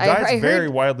mean, the diet's very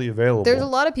widely available. There's a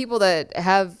lot of people that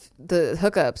have the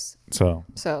hookups. So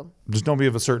just don't be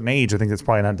of a certain age. I think that's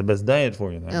probably not the best diet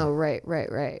for you then. Oh, right.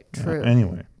 True.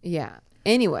 Anyway. Yeah.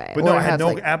 Anyway. But no, I had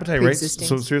no appetite, right?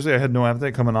 So seriously, I had no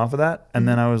appetite coming off of that. And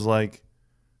then I was like,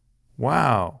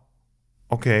 wow,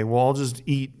 okay, well, I'll just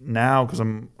eat now because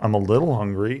I'm a little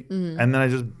hungry. And then I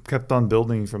just kept on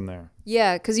building from there.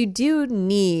 Yeah, because you do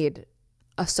need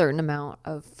a certain amount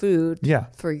of food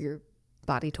for your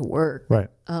body to work. Right.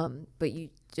 But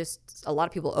a lot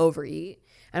of people overeat,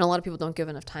 and a lot of people don't give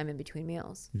enough time in between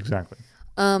meals. Exactly.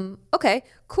 Okay,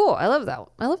 cool. I love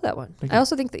that one. I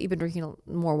also think that you've been drinking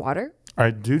more water. I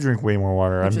do drink way more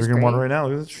water. I'm drinking water right now.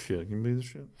 Look at this shit. Can you believe this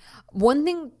shit? One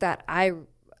thing that I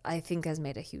think has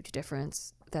made a huge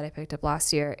difference that I picked up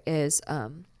last year is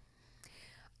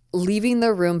leaving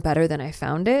the room better than I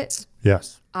found it.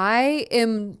 Yes. I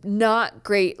am not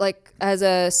great, like as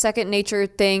a second nature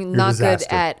thing, not good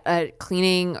at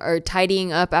cleaning or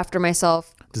tidying up after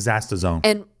myself. Disaster zone.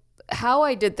 And how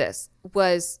I did this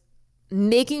was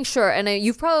making sure, and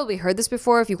you've probably heard this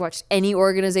before if you've watched any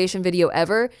organization video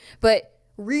ever, but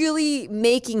really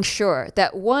making sure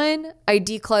that 1, I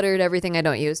decluttered everything I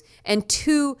don't use, and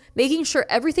 2, making sure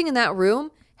everything in that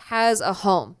room has a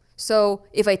home. So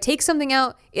if I take something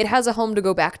out, it has a home to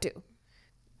go back to.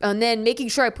 And then making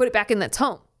sure I put it back in that's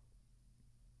home.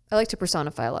 I like to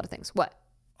personify a lot of things. What?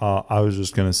 I was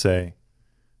just going to say,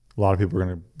 a lot of people are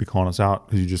going to be calling us out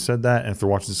because you just said that. And if they're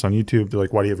watching this on YouTube, they're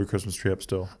like, why do you have your Christmas tree up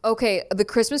still? Okay, the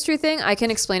Christmas tree thing, I can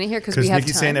explain it here because we have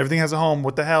Nikki's time. saying everything has a home.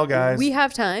 What the hell, guys? We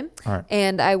have time. All right.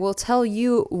 And I will tell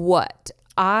you what.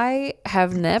 I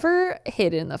have never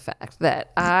hidden the fact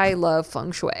that I love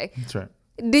feng shui. That's right.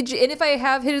 Did you? And if I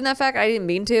have hidden that fact, I didn't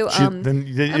mean to. Then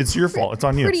it's your fault. It's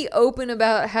on you. I'm pretty open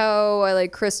about how I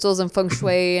like crystals and feng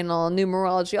shui and all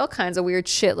numerology, all kinds of weird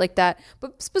shit like that.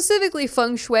 But specifically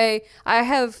feng shui,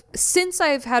 since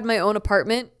I've had my own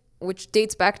apartment, which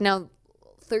dates back now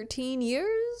 13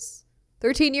 years.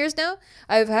 13 years now.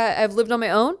 I've lived on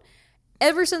my own.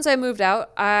 Ever since I moved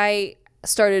out, I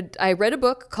read a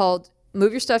book called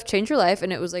Move Your Stuff, Change Your Life,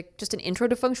 and it was like just an intro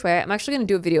to feng shui. I'm actually going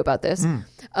to do a video about this.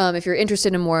 If you're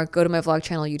interested in more, go to my vlog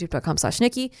channel,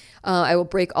 youtube.com/Nikki. I will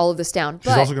break all of this down.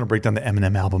 She's also going to break down the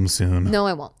Eminem album soon. No,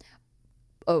 I won't.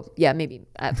 Oh yeah, maybe,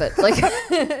 but like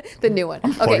the new one.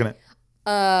 Okay.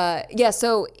 Yeah.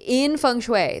 So in feng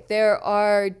shui, there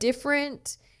are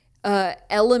different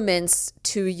elements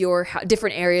to your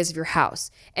different areas of your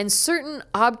house, and certain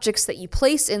objects that you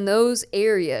place in those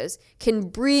areas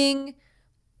can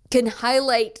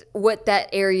highlight what that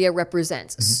area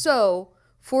represents. Mm-hmm. So,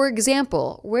 for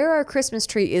example, where our Christmas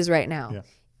tree is right now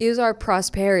is our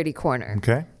prosperity corner.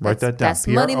 Okay, write that down. That's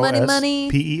money, money,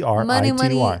 money. P-E-R-I-T-Y.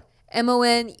 Money,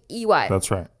 M-O-N-E-Y. That's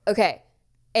right. Okay,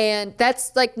 and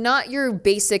that's like not your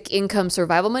basic income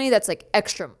survival money. That's like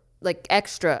extra.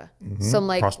 Mm-hmm. Some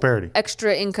like prosperity,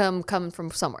 extra income coming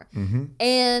from somewhere. Mm-hmm.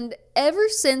 And ever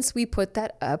since we put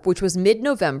that up, which was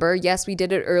mid-November, yes, we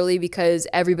did it early because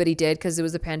everybody did, because it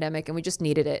was a pandemic and we just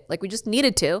needed it. Like we just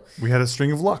needed to. We had a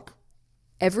string of luck.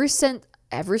 Ever since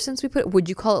we put it, would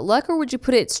you call it luck or would you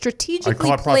put it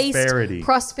strategically placed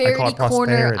prosperity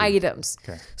corner items?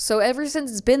 Okay. So ever since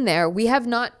it's been there, we have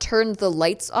not turned the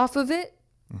lights off of it.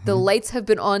 Mm-hmm. The lights have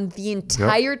been on the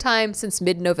entire time since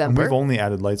mid-November. And we've only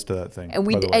added lights to that thing.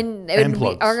 And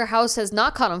our house has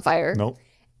not caught on fire. Nope.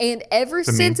 And ever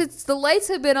since the lights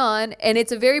have been on, and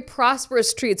it's a very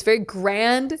prosperous tree. It's very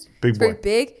grand. Very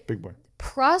big. Big boy.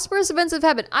 Prosperous events have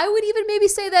happened. I would even maybe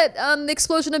say that the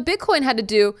explosion of Bitcoin had to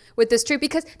do with this tree,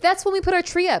 because that's when we put our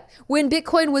tree up. When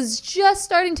Bitcoin was just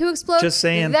starting to explode. Just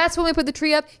saying. That's when we put the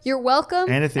tree up. You're welcome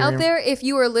out there. If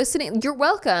you are listening, you're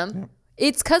welcome. Yep.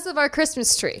 It's because of our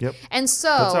Christmas tree. Yep. And so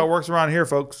that's how it works around here,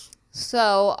 folks.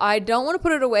 So I don't want to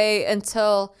put it away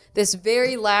until this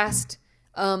very last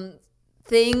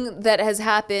thing that has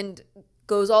happened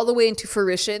goes all the way into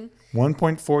fruition.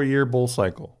 1.4 year bull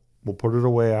cycle. We'll put it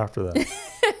away after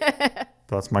that.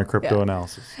 That's my crypto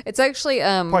analysis. It's actually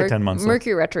 10 months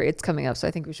Mercury retrograde's coming up, so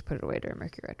I think we should put it away during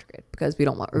Mercury retrograde because we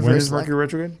don't want reverse. When is Mercury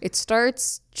retrograde? It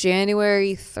starts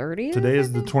January 30th. Today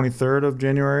is the 23rd of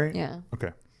January? Yeah.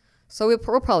 Okay. So we'll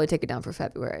probably take it down for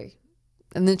February.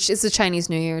 And then it's the Chinese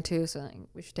New Year too, so I think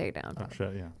we should take it down. Probably.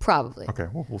 Oh, shit, yeah. Probably. Okay,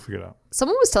 we'll figure it out.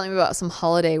 Someone was telling me about some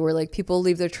holiday where like people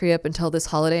leave their tree up until this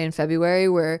holiday in February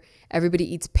where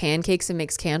everybody eats pancakes and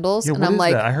makes candles. Yeah, and I'm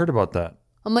like, that? I heard about that.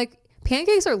 I'm like,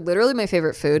 pancakes are literally my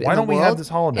favorite food in the world. Why don't we have this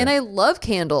holiday? And I love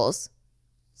candles.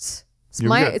 It's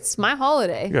my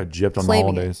holiday. You got gypped on the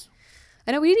holidays.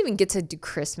 I know we didn't even get to do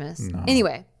Christmas. No.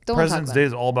 Anyway, don't want to talk about it. President's Day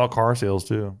is all about car sales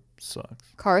too.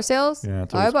 Sucks. Car sales? Yeah.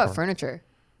 It's I bought furniture.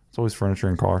 It's always furniture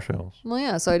and car sales. Well,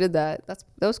 yeah, so I did that. That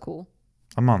was cool.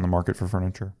 I'm not in the market for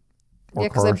furniture. Yeah,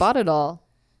 because I bought it all.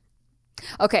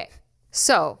 Okay,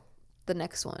 so the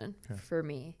next one for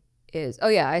me is,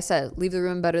 I said leave the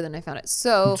room better than I found it.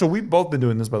 So we've both been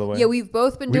doing this, by the way. Yeah, we've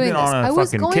both been doing this. I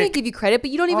was going to give you credit, but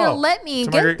you don't even let me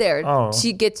get there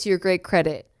to get to your great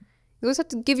credit. You always have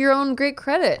to give your own great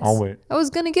credits. I'll wait. I was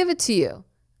going to give it to you.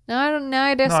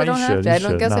 I guess I don't have to. I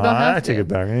don't guess I don't have to. I take it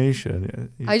back. You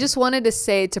should. I just wanted to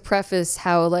say, to preface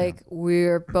how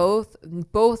we're both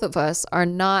of us are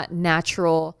not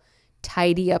natural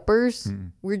tidy uppers.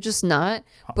 Mm. We're just not.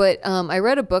 But I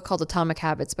read a book called Atomic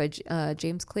Habits by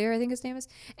James Clear, I think his name is,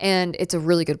 and it's a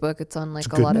really good book. It's on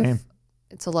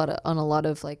a lot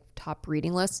of like top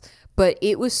reading lists. But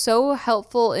it was so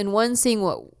helpful in one, seeing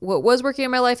what was working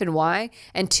in my life and why,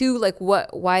 and two, like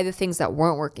why the things that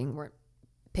weren't working weren't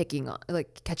catching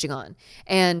on.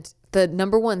 And the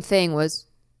number one thing was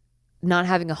not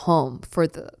having a home for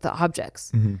the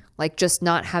objects, like just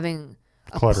not having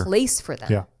a place for them.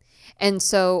 Yeah. And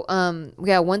so,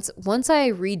 once I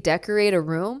redecorate a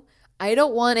room, I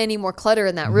don't want any more clutter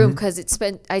in that room because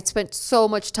I spent so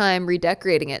much time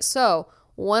redecorating it. So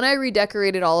one, I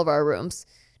redecorated all of our rooms.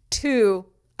 Two,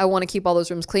 I want to keep all those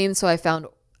rooms clean. So I found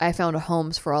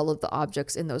homes for all of the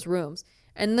objects in those rooms.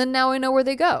 And then now I know where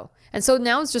they go. And so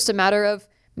now it's just a matter of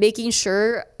making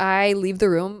sure I leave the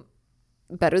room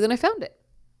better than I found it.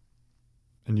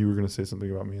 And you were going to say something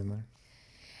about me in there?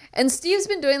 And Steve's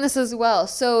been doing this as well.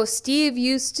 So Steve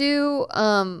used to,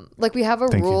 we have a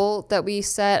rule that we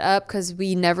set up because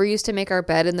we never used to make our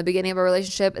bed in the beginning of our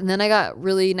relationship. And then I got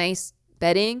really nice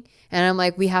bedding. And I'm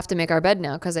like, we have to make our bed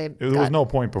now because there was no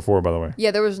point before, by the way.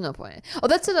 Yeah, there was no point. Oh,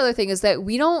 that's another thing, is that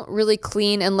we don't really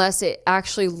clean unless it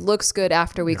actually looks good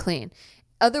after we clean.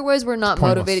 Otherwise, we're not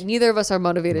motivated. Neither of us are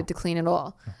motivated to clean at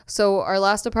all. So our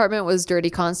last apartment was dirty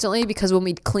constantly because when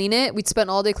we'd clean it, we'd spend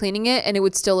all day cleaning it and it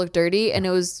would still look dirty. And it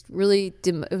was really,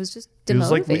 it was just demotivating. It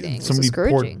was like somebody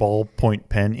poured ballpoint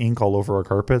pen ink all over our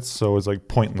carpets. So it was like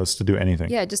pointless to do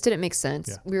anything. Yeah, it just didn't make sense.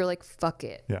 Yeah. We were like, fuck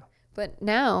it. Yeah. But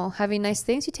now, having nice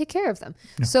things, you take care of them.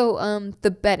 Yeah. So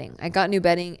the bedding. I got new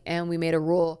bedding and we made a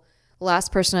rule.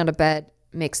 Last person out of bed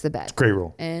makes the bed. It's a great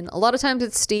rule. And a lot of times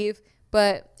it's Steve.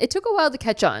 But it took a while to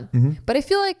catch on. Mm-hmm. But I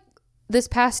feel like this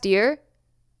past year,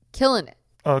 killing it.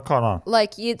 caught on.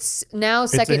 Like it's now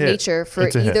second nature for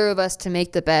either of us to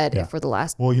make the bed for the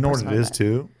last. Well, you know what it is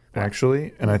too,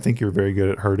 actually, and I think you're very good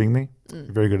at hurting me.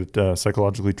 You're very good at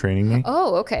psychologically training me.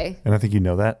 Oh, okay. And I think you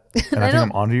know that. And I think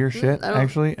I'm onto your shit,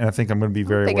 actually. And I think I'm going to be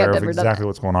very aware of exactly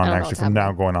what's going on, actually, from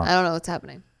now going on. I don't know what's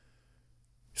happening.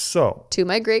 So, to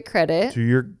my great credit. To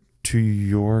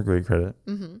your great credit.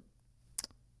 Mm-hmm.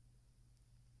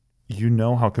 You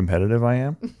know how competitive I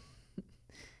am?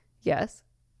 Yes.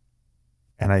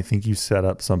 And I think you set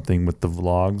up something with the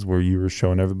vlogs where you were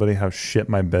showing everybody how shit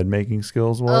my bed making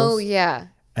skills was. Oh, yeah.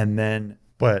 And then,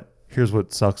 but here's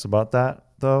what sucks about that,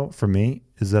 though, for me,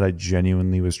 is that I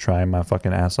genuinely was trying my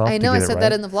fucking ass off. I know, I said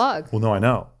that in the vlog. Well, no, I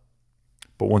know.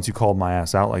 But once you called my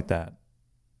ass out like that,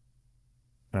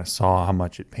 and I saw how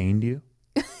much it pained you.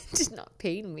 It did not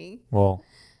pain me. Well.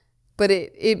 But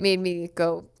it made me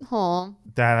go, oh.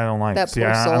 That I don't like. See,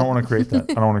 I don't want to create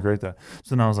that. I don't want to create that.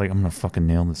 So then I was like, I'm going to fucking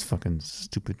nail this fucking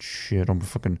stupid shit. I'll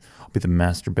be the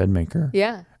master bed maker.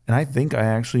 Yeah. And I think I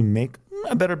actually make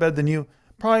a better bed than you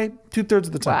probably 2/3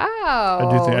 of the time.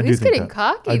 Wow. He's getting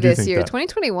cocky this year.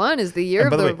 2021 is the year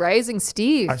of the rising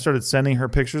Steve. I started sending her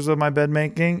pictures of my bed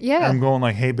making. Yeah. And I'm going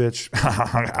like, hey, bitch,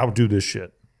 I'll do this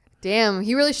shit. Damn,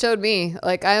 he really showed me.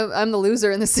 Like I'm the loser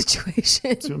in this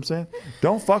situation. See what I'm saying?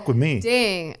 Don't fuck with me.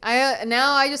 Dang,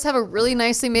 now I just have a really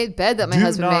nicely made bed that my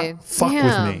husband made. Fuck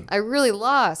with me. I really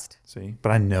lost. See,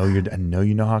 but I know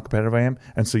you know how competitive I am,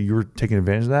 and so you were taking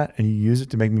advantage of that, and you use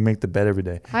it to make me make the bed every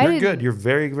day. You're good. You're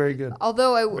very, very good.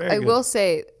 Although I will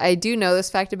say I do know this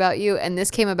fact about you, and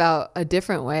this came about a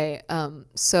different way.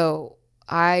 So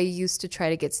I used to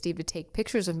try to get Steve to take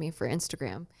pictures of me for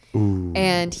Instagram. Ooh,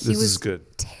 and he was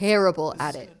terrible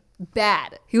at it.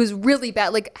 Bad. He was really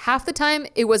bad. Like half the time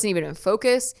it wasn't even in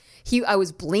focus. I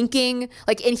was blinking,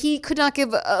 like, and he could not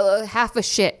give half a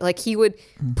shit. Like he would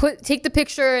take the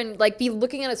picture and like be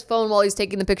looking at his phone while he's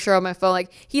taking the picture on my phone.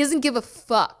 Like he doesn't give a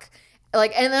fuck.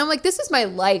 Like, and I'm like, this is my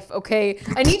life, okay?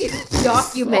 I need you to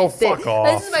document this. Fuck off.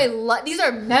 This is my life. These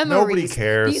are memories. Nobody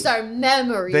cares. These are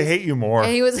memories. They hate you more.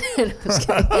 And he was.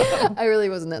 I really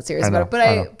wasn't that serious about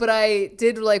it, but I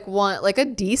did like want like a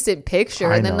decent picture,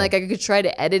 and then like I could try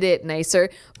to edit it nicer.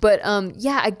 But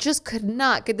yeah, I just could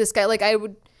not get this guy. Like I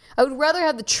would rather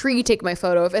have the tree take my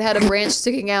photo if it had a branch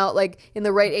sticking out like in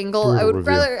the right angle. Brutal I would review.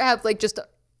 rather have like just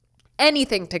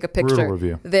anything take a picture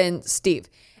than Steve.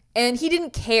 And he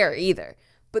didn't care either.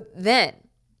 But then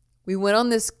we went on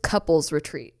this couples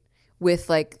retreat with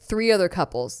like 3 other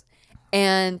couples.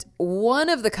 And one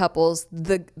of the couples,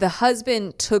 the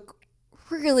husband took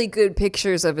really good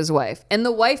pictures of his wife. And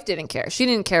the wife didn't care. She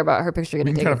didn't care about her picture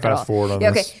getting taken at all. Kind of fast forward on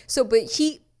this. Okay. So, but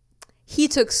he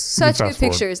took such good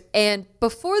pictures. And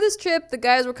before this trip, the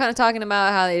guys were kind of talking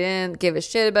about how they didn't give a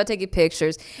shit about taking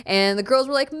pictures. And the girls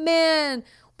were like, man,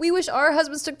 we wish our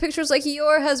husbands took pictures like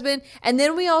your husband. And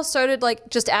then we all started like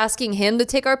just asking him to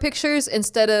take our pictures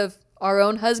instead of our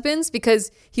own husbands because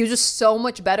he was just so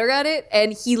much better at it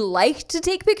and he liked to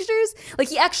take pictures. Like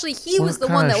he was the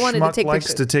one that wanted to take likes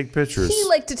pictures. To take pictures. He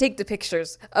liked to take the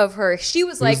pictures of her. She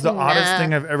was like, the oddest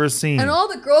thing I've ever seen. And all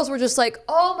the girls were just like,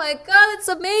 oh my God, it's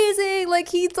amazing. Like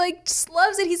he like just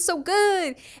loves it. He's so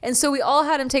good. And so we all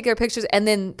had him take our pictures. And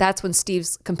then that's when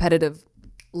Steve's competitive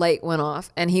light went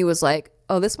off and he was like,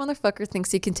 oh, this motherfucker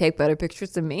thinks he can take better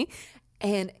pictures than me.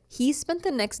 And he spent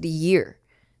the next year.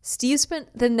 Steve spent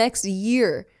the next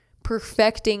year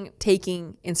perfecting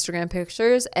taking Instagram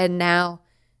pictures. And now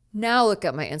look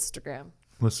at my Instagram.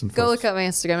 Listen, go look at my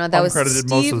Instagram. Now, that was Steve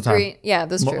most of the time. Green. Yeah,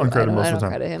 that's true. Uncredited most I of the don't time.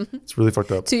 credit him. It's really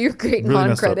fucked up. To your great really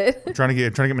non-credit. I'm trying to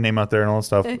get my name out there and all that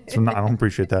stuff. So I don't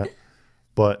appreciate that.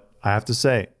 But I have to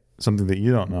say something that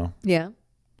you don't know. Yeah.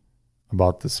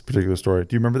 About this particular story.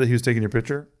 Do you remember that he was taking your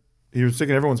picture? He was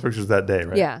taking everyone's pictures that day,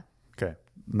 right? Yeah. Okay.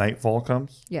 Nightfall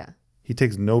comes. Yeah. He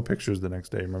takes no pictures the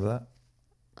next day. Remember that?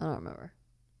 I don't remember.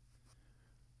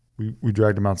 We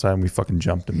dragged him outside and we fucking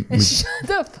jumped him. Shut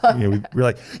the fuck up. We were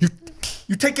like,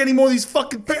 you take any more of these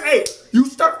fucking... Hey, you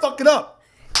start fucking up.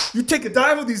 You take a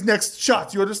dive with these next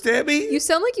shots. You understand me? You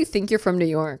sound like you think you're from New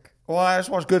York. Well, I just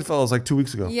watched Goodfellas like 2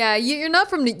 weeks ago. Yeah, you're not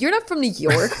from New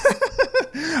York.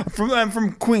 I'm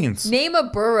from Queens. Name a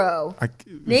borough.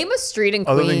 Name a street in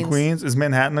Queens. Other than Queens? Is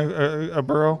Manhattan a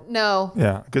borough? No.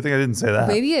 Yeah. Good thing I didn't say that.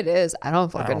 Maybe it is. I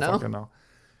don't fucking know.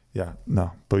 Yeah.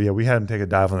 No. But yeah, we had him take a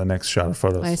dive on the next shot of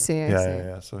photos. I see.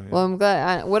 Yeah. So, yeah. Well, I'm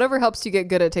glad. Whatever helps you get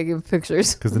good at taking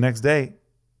pictures. Because the next day.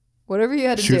 Whatever you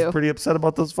had to do. She was pretty upset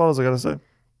about those photos, I got to say.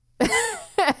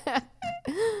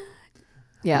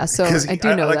 Yeah, so I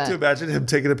do know that. I like to imagine him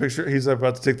taking a picture. He's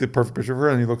about to take the perfect picture of her,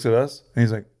 and he looks at us, and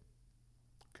he's like...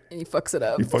 And he fucks it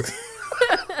up. He fucks...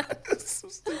 That's so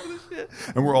stupid as shit.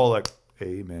 And we're all like,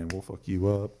 hey man, we'll fuck you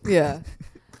up. Yeah.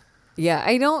 Yeah.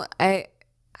 I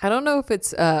don't know if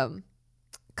it's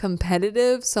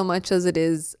competitive so much as it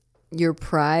is your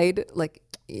pride, like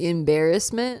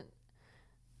embarrassment.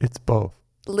 It's both.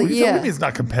 What do you mean it's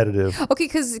not competitive? Okay,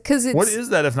 because it's... What is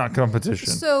that if not competition?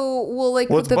 So, well, like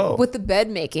with the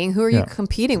bed making, who are you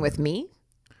competing with? Me?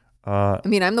 I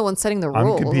mean, I'm the one setting the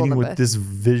rules. I'm competing with this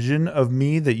vision of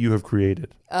me that you have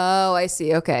created. Oh, I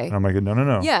see. Okay. And I'm like,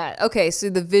 no. Yeah. Okay.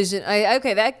 So the vision.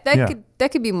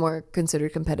 That could be more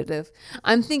considered competitive.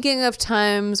 I'm thinking of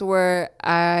times where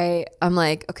I'm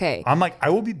like, okay. I'm like,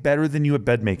 I will be better than you at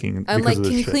bed making. I'm like,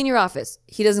 can you clean your office?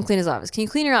 He doesn't clean his office. Can you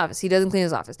clean your office? He doesn't clean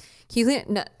his office. Can you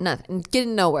clean it? Nothing.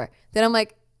 Getting nowhere. Then I'm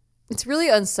like, it's really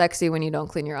unsexy when you don't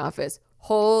clean your office.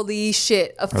 Holy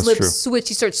shit. A flip switch.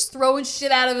 He starts throwing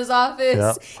shit out of his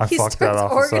office. Yep. He starts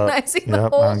organizing the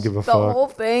whole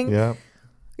thing. Yeah.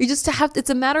 You just have,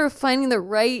 it's a matter of finding the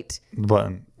right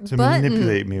button to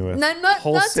manipulate me with. Not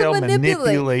wholesale to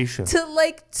manipulation.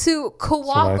 To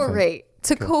cooperate.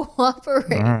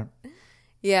 All right.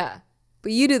 Yeah.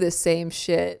 But you do the same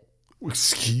shit.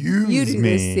 Excuse me. You do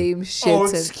the same shit.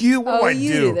 What do I do?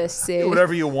 You do the same.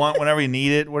 Whatever you want, whenever you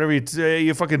need it, whatever you say,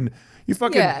 you fucking.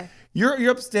 Yeah.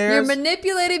 You're upstairs. You're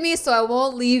manipulating me so I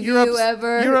won't leave you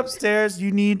ever. You're upstairs.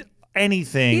 You need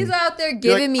anything. He's out there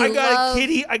giving me love.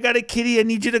 I got a kitty. I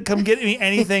need you to come get me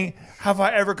anything. Have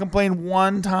I ever complained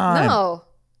one time? No.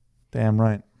 Damn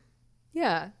right.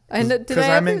 Yeah. Because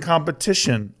I'm in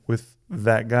competition with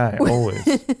that guy. Always.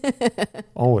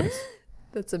 Always.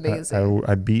 That's amazing.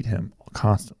 I beat him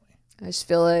constantly. I just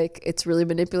feel like it's really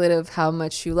manipulative how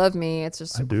much you love me. It's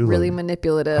just really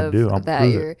manipulative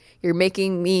that you're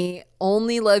making me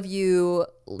only love you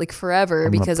like forever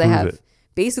because I have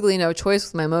basically no choice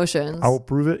with my emotions. I will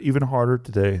prove it even harder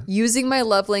today. Using my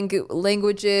love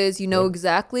languages, you know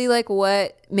exactly like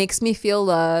what makes me feel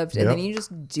loved, and then you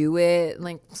just do it.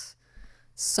 Like,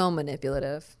 so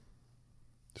manipulative.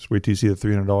 Just wait till you see the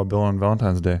 $300 bill on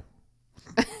Valentine's Day.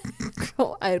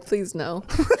 Please no.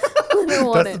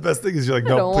 That's the best thing is you're like,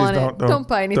 no, please don't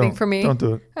buy anything for me. Don't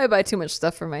do it. I buy too much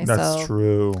stuff for myself. That's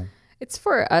true. It's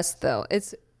for us though.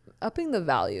 It's upping the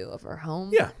value of our home.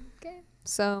 Yeah. Okay.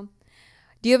 So,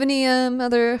 do you have any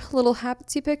other little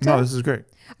habits you picked up? No, this is great.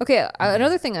 Okay.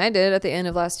 Another thing I did at the end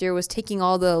of last year was taking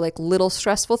all the like little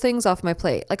stressful things off my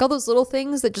plate. Like all those little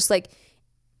things that just like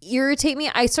irritate me.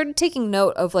 I started taking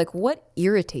note of like what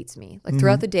irritates me like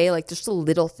throughout the day, like just the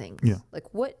little things. Yeah.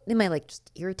 Like what am I like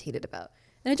just irritated about?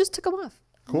 And I just took them off.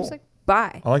 Cool. I was like,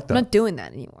 bye. I like that. I'm not doing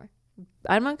that anymore.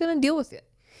 I'm not going to deal with it.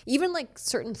 Even like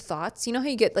certain thoughts, you know how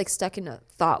you get like stuck in a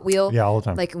thought wheel? Yeah, all the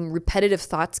time. Like repetitive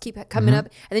thoughts keep coming up.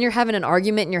 And then you're having an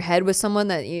argument in your head with someone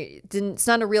that it's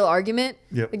not a real argument.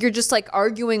 Yep. Like you're just like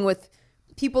arguing with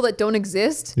people that don't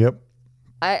exist. Yep.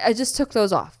 I just took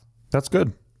those off. That's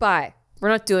good. Bye. We're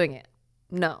not doing it.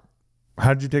 No.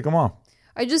 How did you take them off?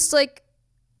 I just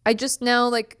now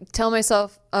like tell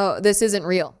myself, oh, this isn't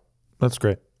real. That's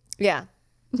great. Yeah.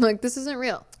 Like, this isn't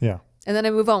real. Yeah. And then I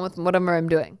move on with whatever I'm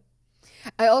doing.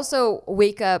 I also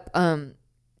wake up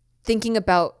thinking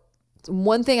about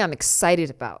one thing I'm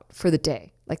excited about for the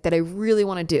day, like that I really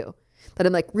want to do, that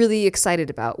I'm like really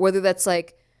excited about, whether that's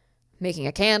like making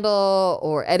a candle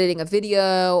or editing a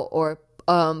video or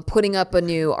putting up a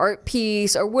new art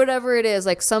piece or whatever it is,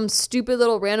 like some stupid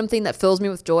little random thing that fills me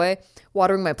with joy,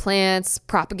 watering my plants,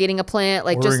 propagating a plant,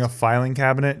 like ordering a filing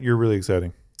cabinet. You're really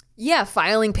exciting. Yeah,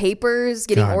 filing papers,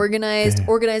 getting organized,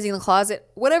 organizing the closet,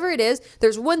 whatever it is.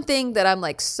 There's one thing that I'm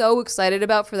like so excited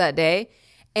about for that day.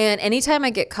 And anytime I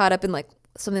get caught up in like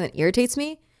something that irritates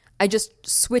me, I just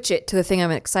switch it to the thing I'm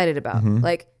excited about.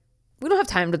 Like, we don't have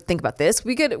time to think about this.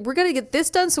 We're going to get this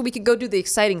done so we can go do the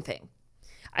exciting thing.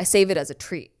 I save it as a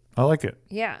treat. I like it.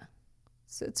 Yeah.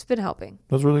 So it's been helping.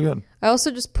 That's really good. I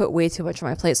also just put way too much on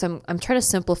my plate. So I'm trying to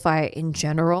simplify in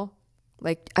general.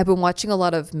 Like, I've been watching a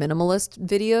lot of minimalist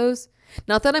videos.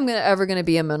 Not that I'm ever going to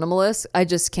be a minimalist. I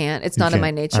just can't. It's not in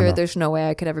my nature. There's no way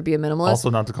I could ever be a minimalist. Also,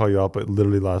 not to call you out, but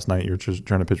literally last night you were just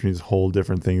trying to pitch me this whole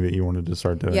different thing that you wanted to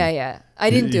start doing. Yeah. I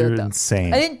didn't do it though.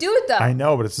 Insane. I didn't do it though. I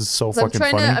know, but it's just so fucking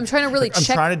funny. I'm trying to really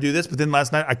check. I'm trying to do this, but then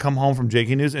last night I come home from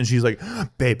JK News and she's like,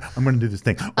 babe, I'm going to do this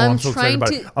thing. Oh, I'm so excited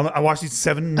about it. I watched these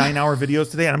 7-9 hour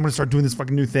videos today and I'm going to start doing this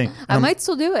fucking new thing. I might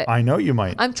still do it. I know you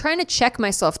might. I'm trying to check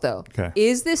myself though. Okay.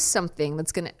 Is this something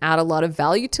that's going to add a lot of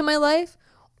value to my life?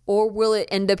 Or will it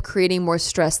end up creating more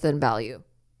stress than value?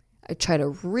 I try to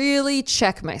really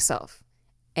check myself.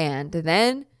 And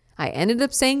then I ended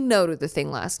up saying no to the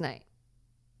thing last night.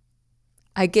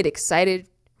 I get excited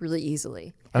really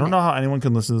easily. I don't know how anyone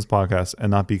can listen to this podcast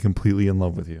and not be completely in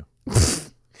love with you.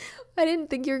 I didn't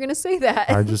think you were going to say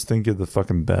that. I just think you're the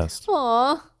fucking best.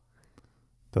 Aw.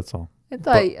 That's all. I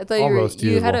thought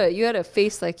you had a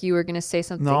face like you were gonna say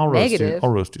something negative. I'll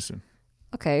roast you soon.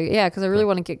 Okay, yeah, because I really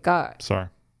want to get got. Sorry.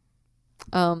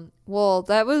 Well,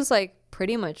 that was like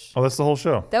pretty much. Oh, that's the whole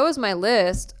show. That was my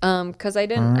list. Because I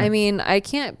didn't. Right. I mean, I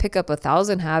can't pick up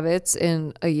 1,000 habits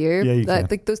in a year. Yeah, you can.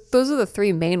 Like those are the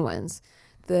 3 main ones: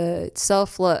 the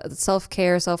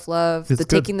self-care, self-love, the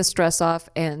taking the stress off,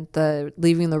 and the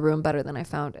leaving the room better than I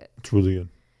found it. It's really good.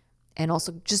 And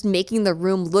also just making the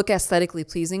room look aesthetically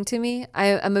pleasing to me.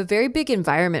 I'm a very big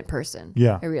environment person.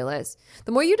 Yeah. I realize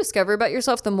the more you discover about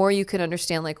yourself, the more you can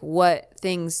understand like what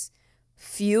things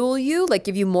fuel you, like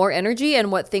give you more energy,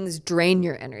 and what things drain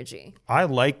your energy. I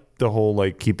like the whole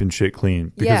like keeping shit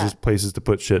clean because there's places to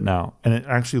put shit now. And it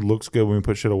actually looks good when we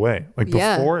put shit away. Like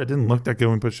before, it didn't look that good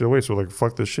when we put shit away. So we're like,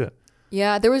 fuck this shit.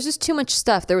 Yeah, there was just too much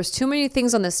stuff. There was too many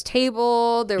things on this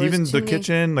table. There was even the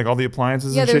kitchen, like all the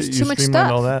appliances and shit. There was too much stuff.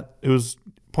 All that. It was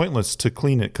pointless to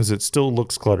clean it because it still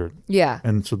looks cluttered. Yeah.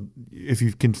 And so if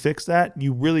you can fix that,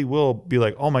 you really will be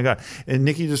like, oh my God. And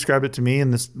Nikki described it to me,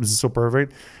 and this is so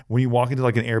perfect. When you walk into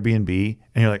like an Airbnb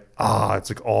and you're like, it's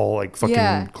like all like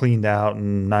fucking cleaned out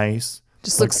and nice.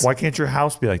 Just like, looks why can't your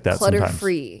house be like that clutter sometimes?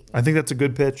 Free. I think that's a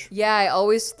good pitch. Yeah, I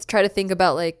always try to think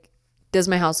about like, does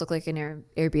my house look like an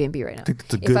Airbnb right now? I think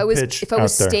it's a good pitch. If I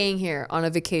was staying here on a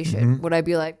vacation, would I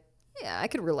be like, yeah, I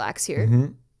could relax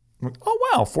here? Like, oh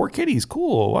wow, 4 kitties,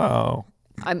 cool, wow.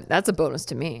 That's a bonus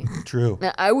to me. True.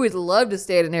 Now, I would love to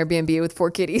stay at an Airbnb with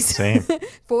 4 kitties. Same.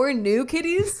 4 new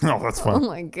kitties? Oh, that's fun. Oh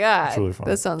my God. That's really fun.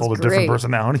 That sounds all the great. Different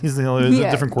personalities,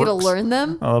 different quirks. You to learn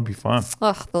them? Oh, that'd be fun.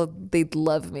 Oh, they'd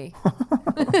love me. Well,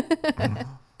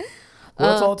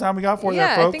 that's all the time we got for there,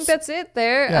 folks. Yeah, I think that's it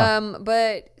there. Yeah.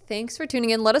 But thanks for tuning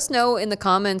in. Let us know in the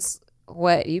comments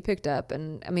what you picked up.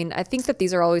 And I mean, I think that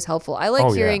these are always helpful. I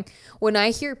like hearing when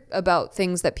I hear about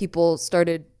things that people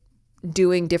started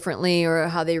doing differently or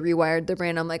how they rewired their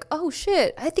brain. I'm like, oh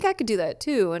shit, I think I could do that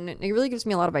too. And it really gives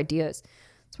me a lot of ideas.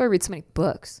 That's why I read so many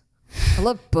books. I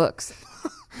love books.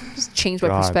 Just change my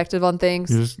perspective on things.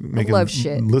 You're just making love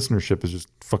shit. Listenership is just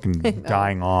fucking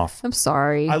dying off. I'm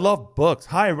sorry. I love books.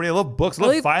 Hi everybody, I love books. I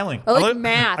love filing. I like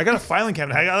math. I got a filing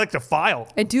cabinet. I like to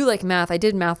file. I do like math. I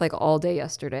did math like all day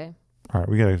yesterday. All right,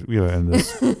 we gotta end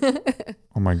this.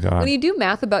 Oh my God. When you do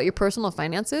math about your personal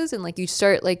finances and like you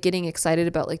start like getting excited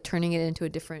about like turning it into a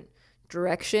different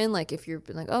direction, like if you're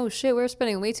like, oh shit, we're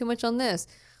spending way too much on this,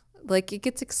 like it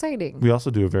gets exciting. We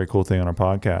also do a very cool thing on our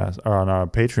podcast or on our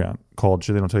Patreon called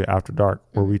Shit They Don't Tell You After Dark,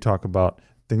 where we talk about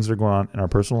things that are going on in our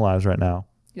personal lives right now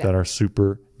that are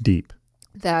super deep.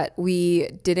 That we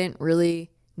didn't really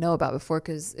know about before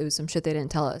because it was some shit they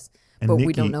didn't tell us. But Nikki,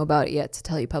 we don't know about it yet to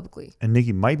tell you publicly. And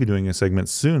Nikki might be doing a segment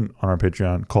soon on our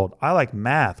Patreon called I Like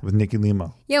Math with Nikki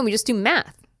Limo. Yeah, and we just do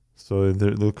math. So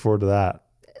look forward to that.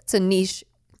 It's a niche.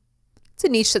 It's a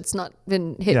niche that's not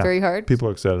been hit very hard. People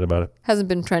are excited about it. Hasn't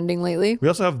been trending lately. We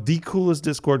also have the coolest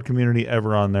Discord community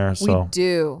ever on there. So we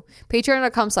do.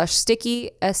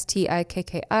 Patreon.com/sticky,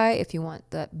 STIKKI, if you want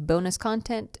that bonus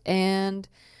content. And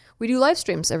we do live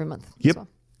streams every month. Yep. Well.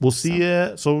 We'll see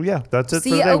you. So, yeah, that's it for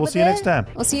today. We'll see you next time.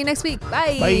 I'll see you next week.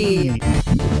 Bye.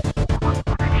 Bye.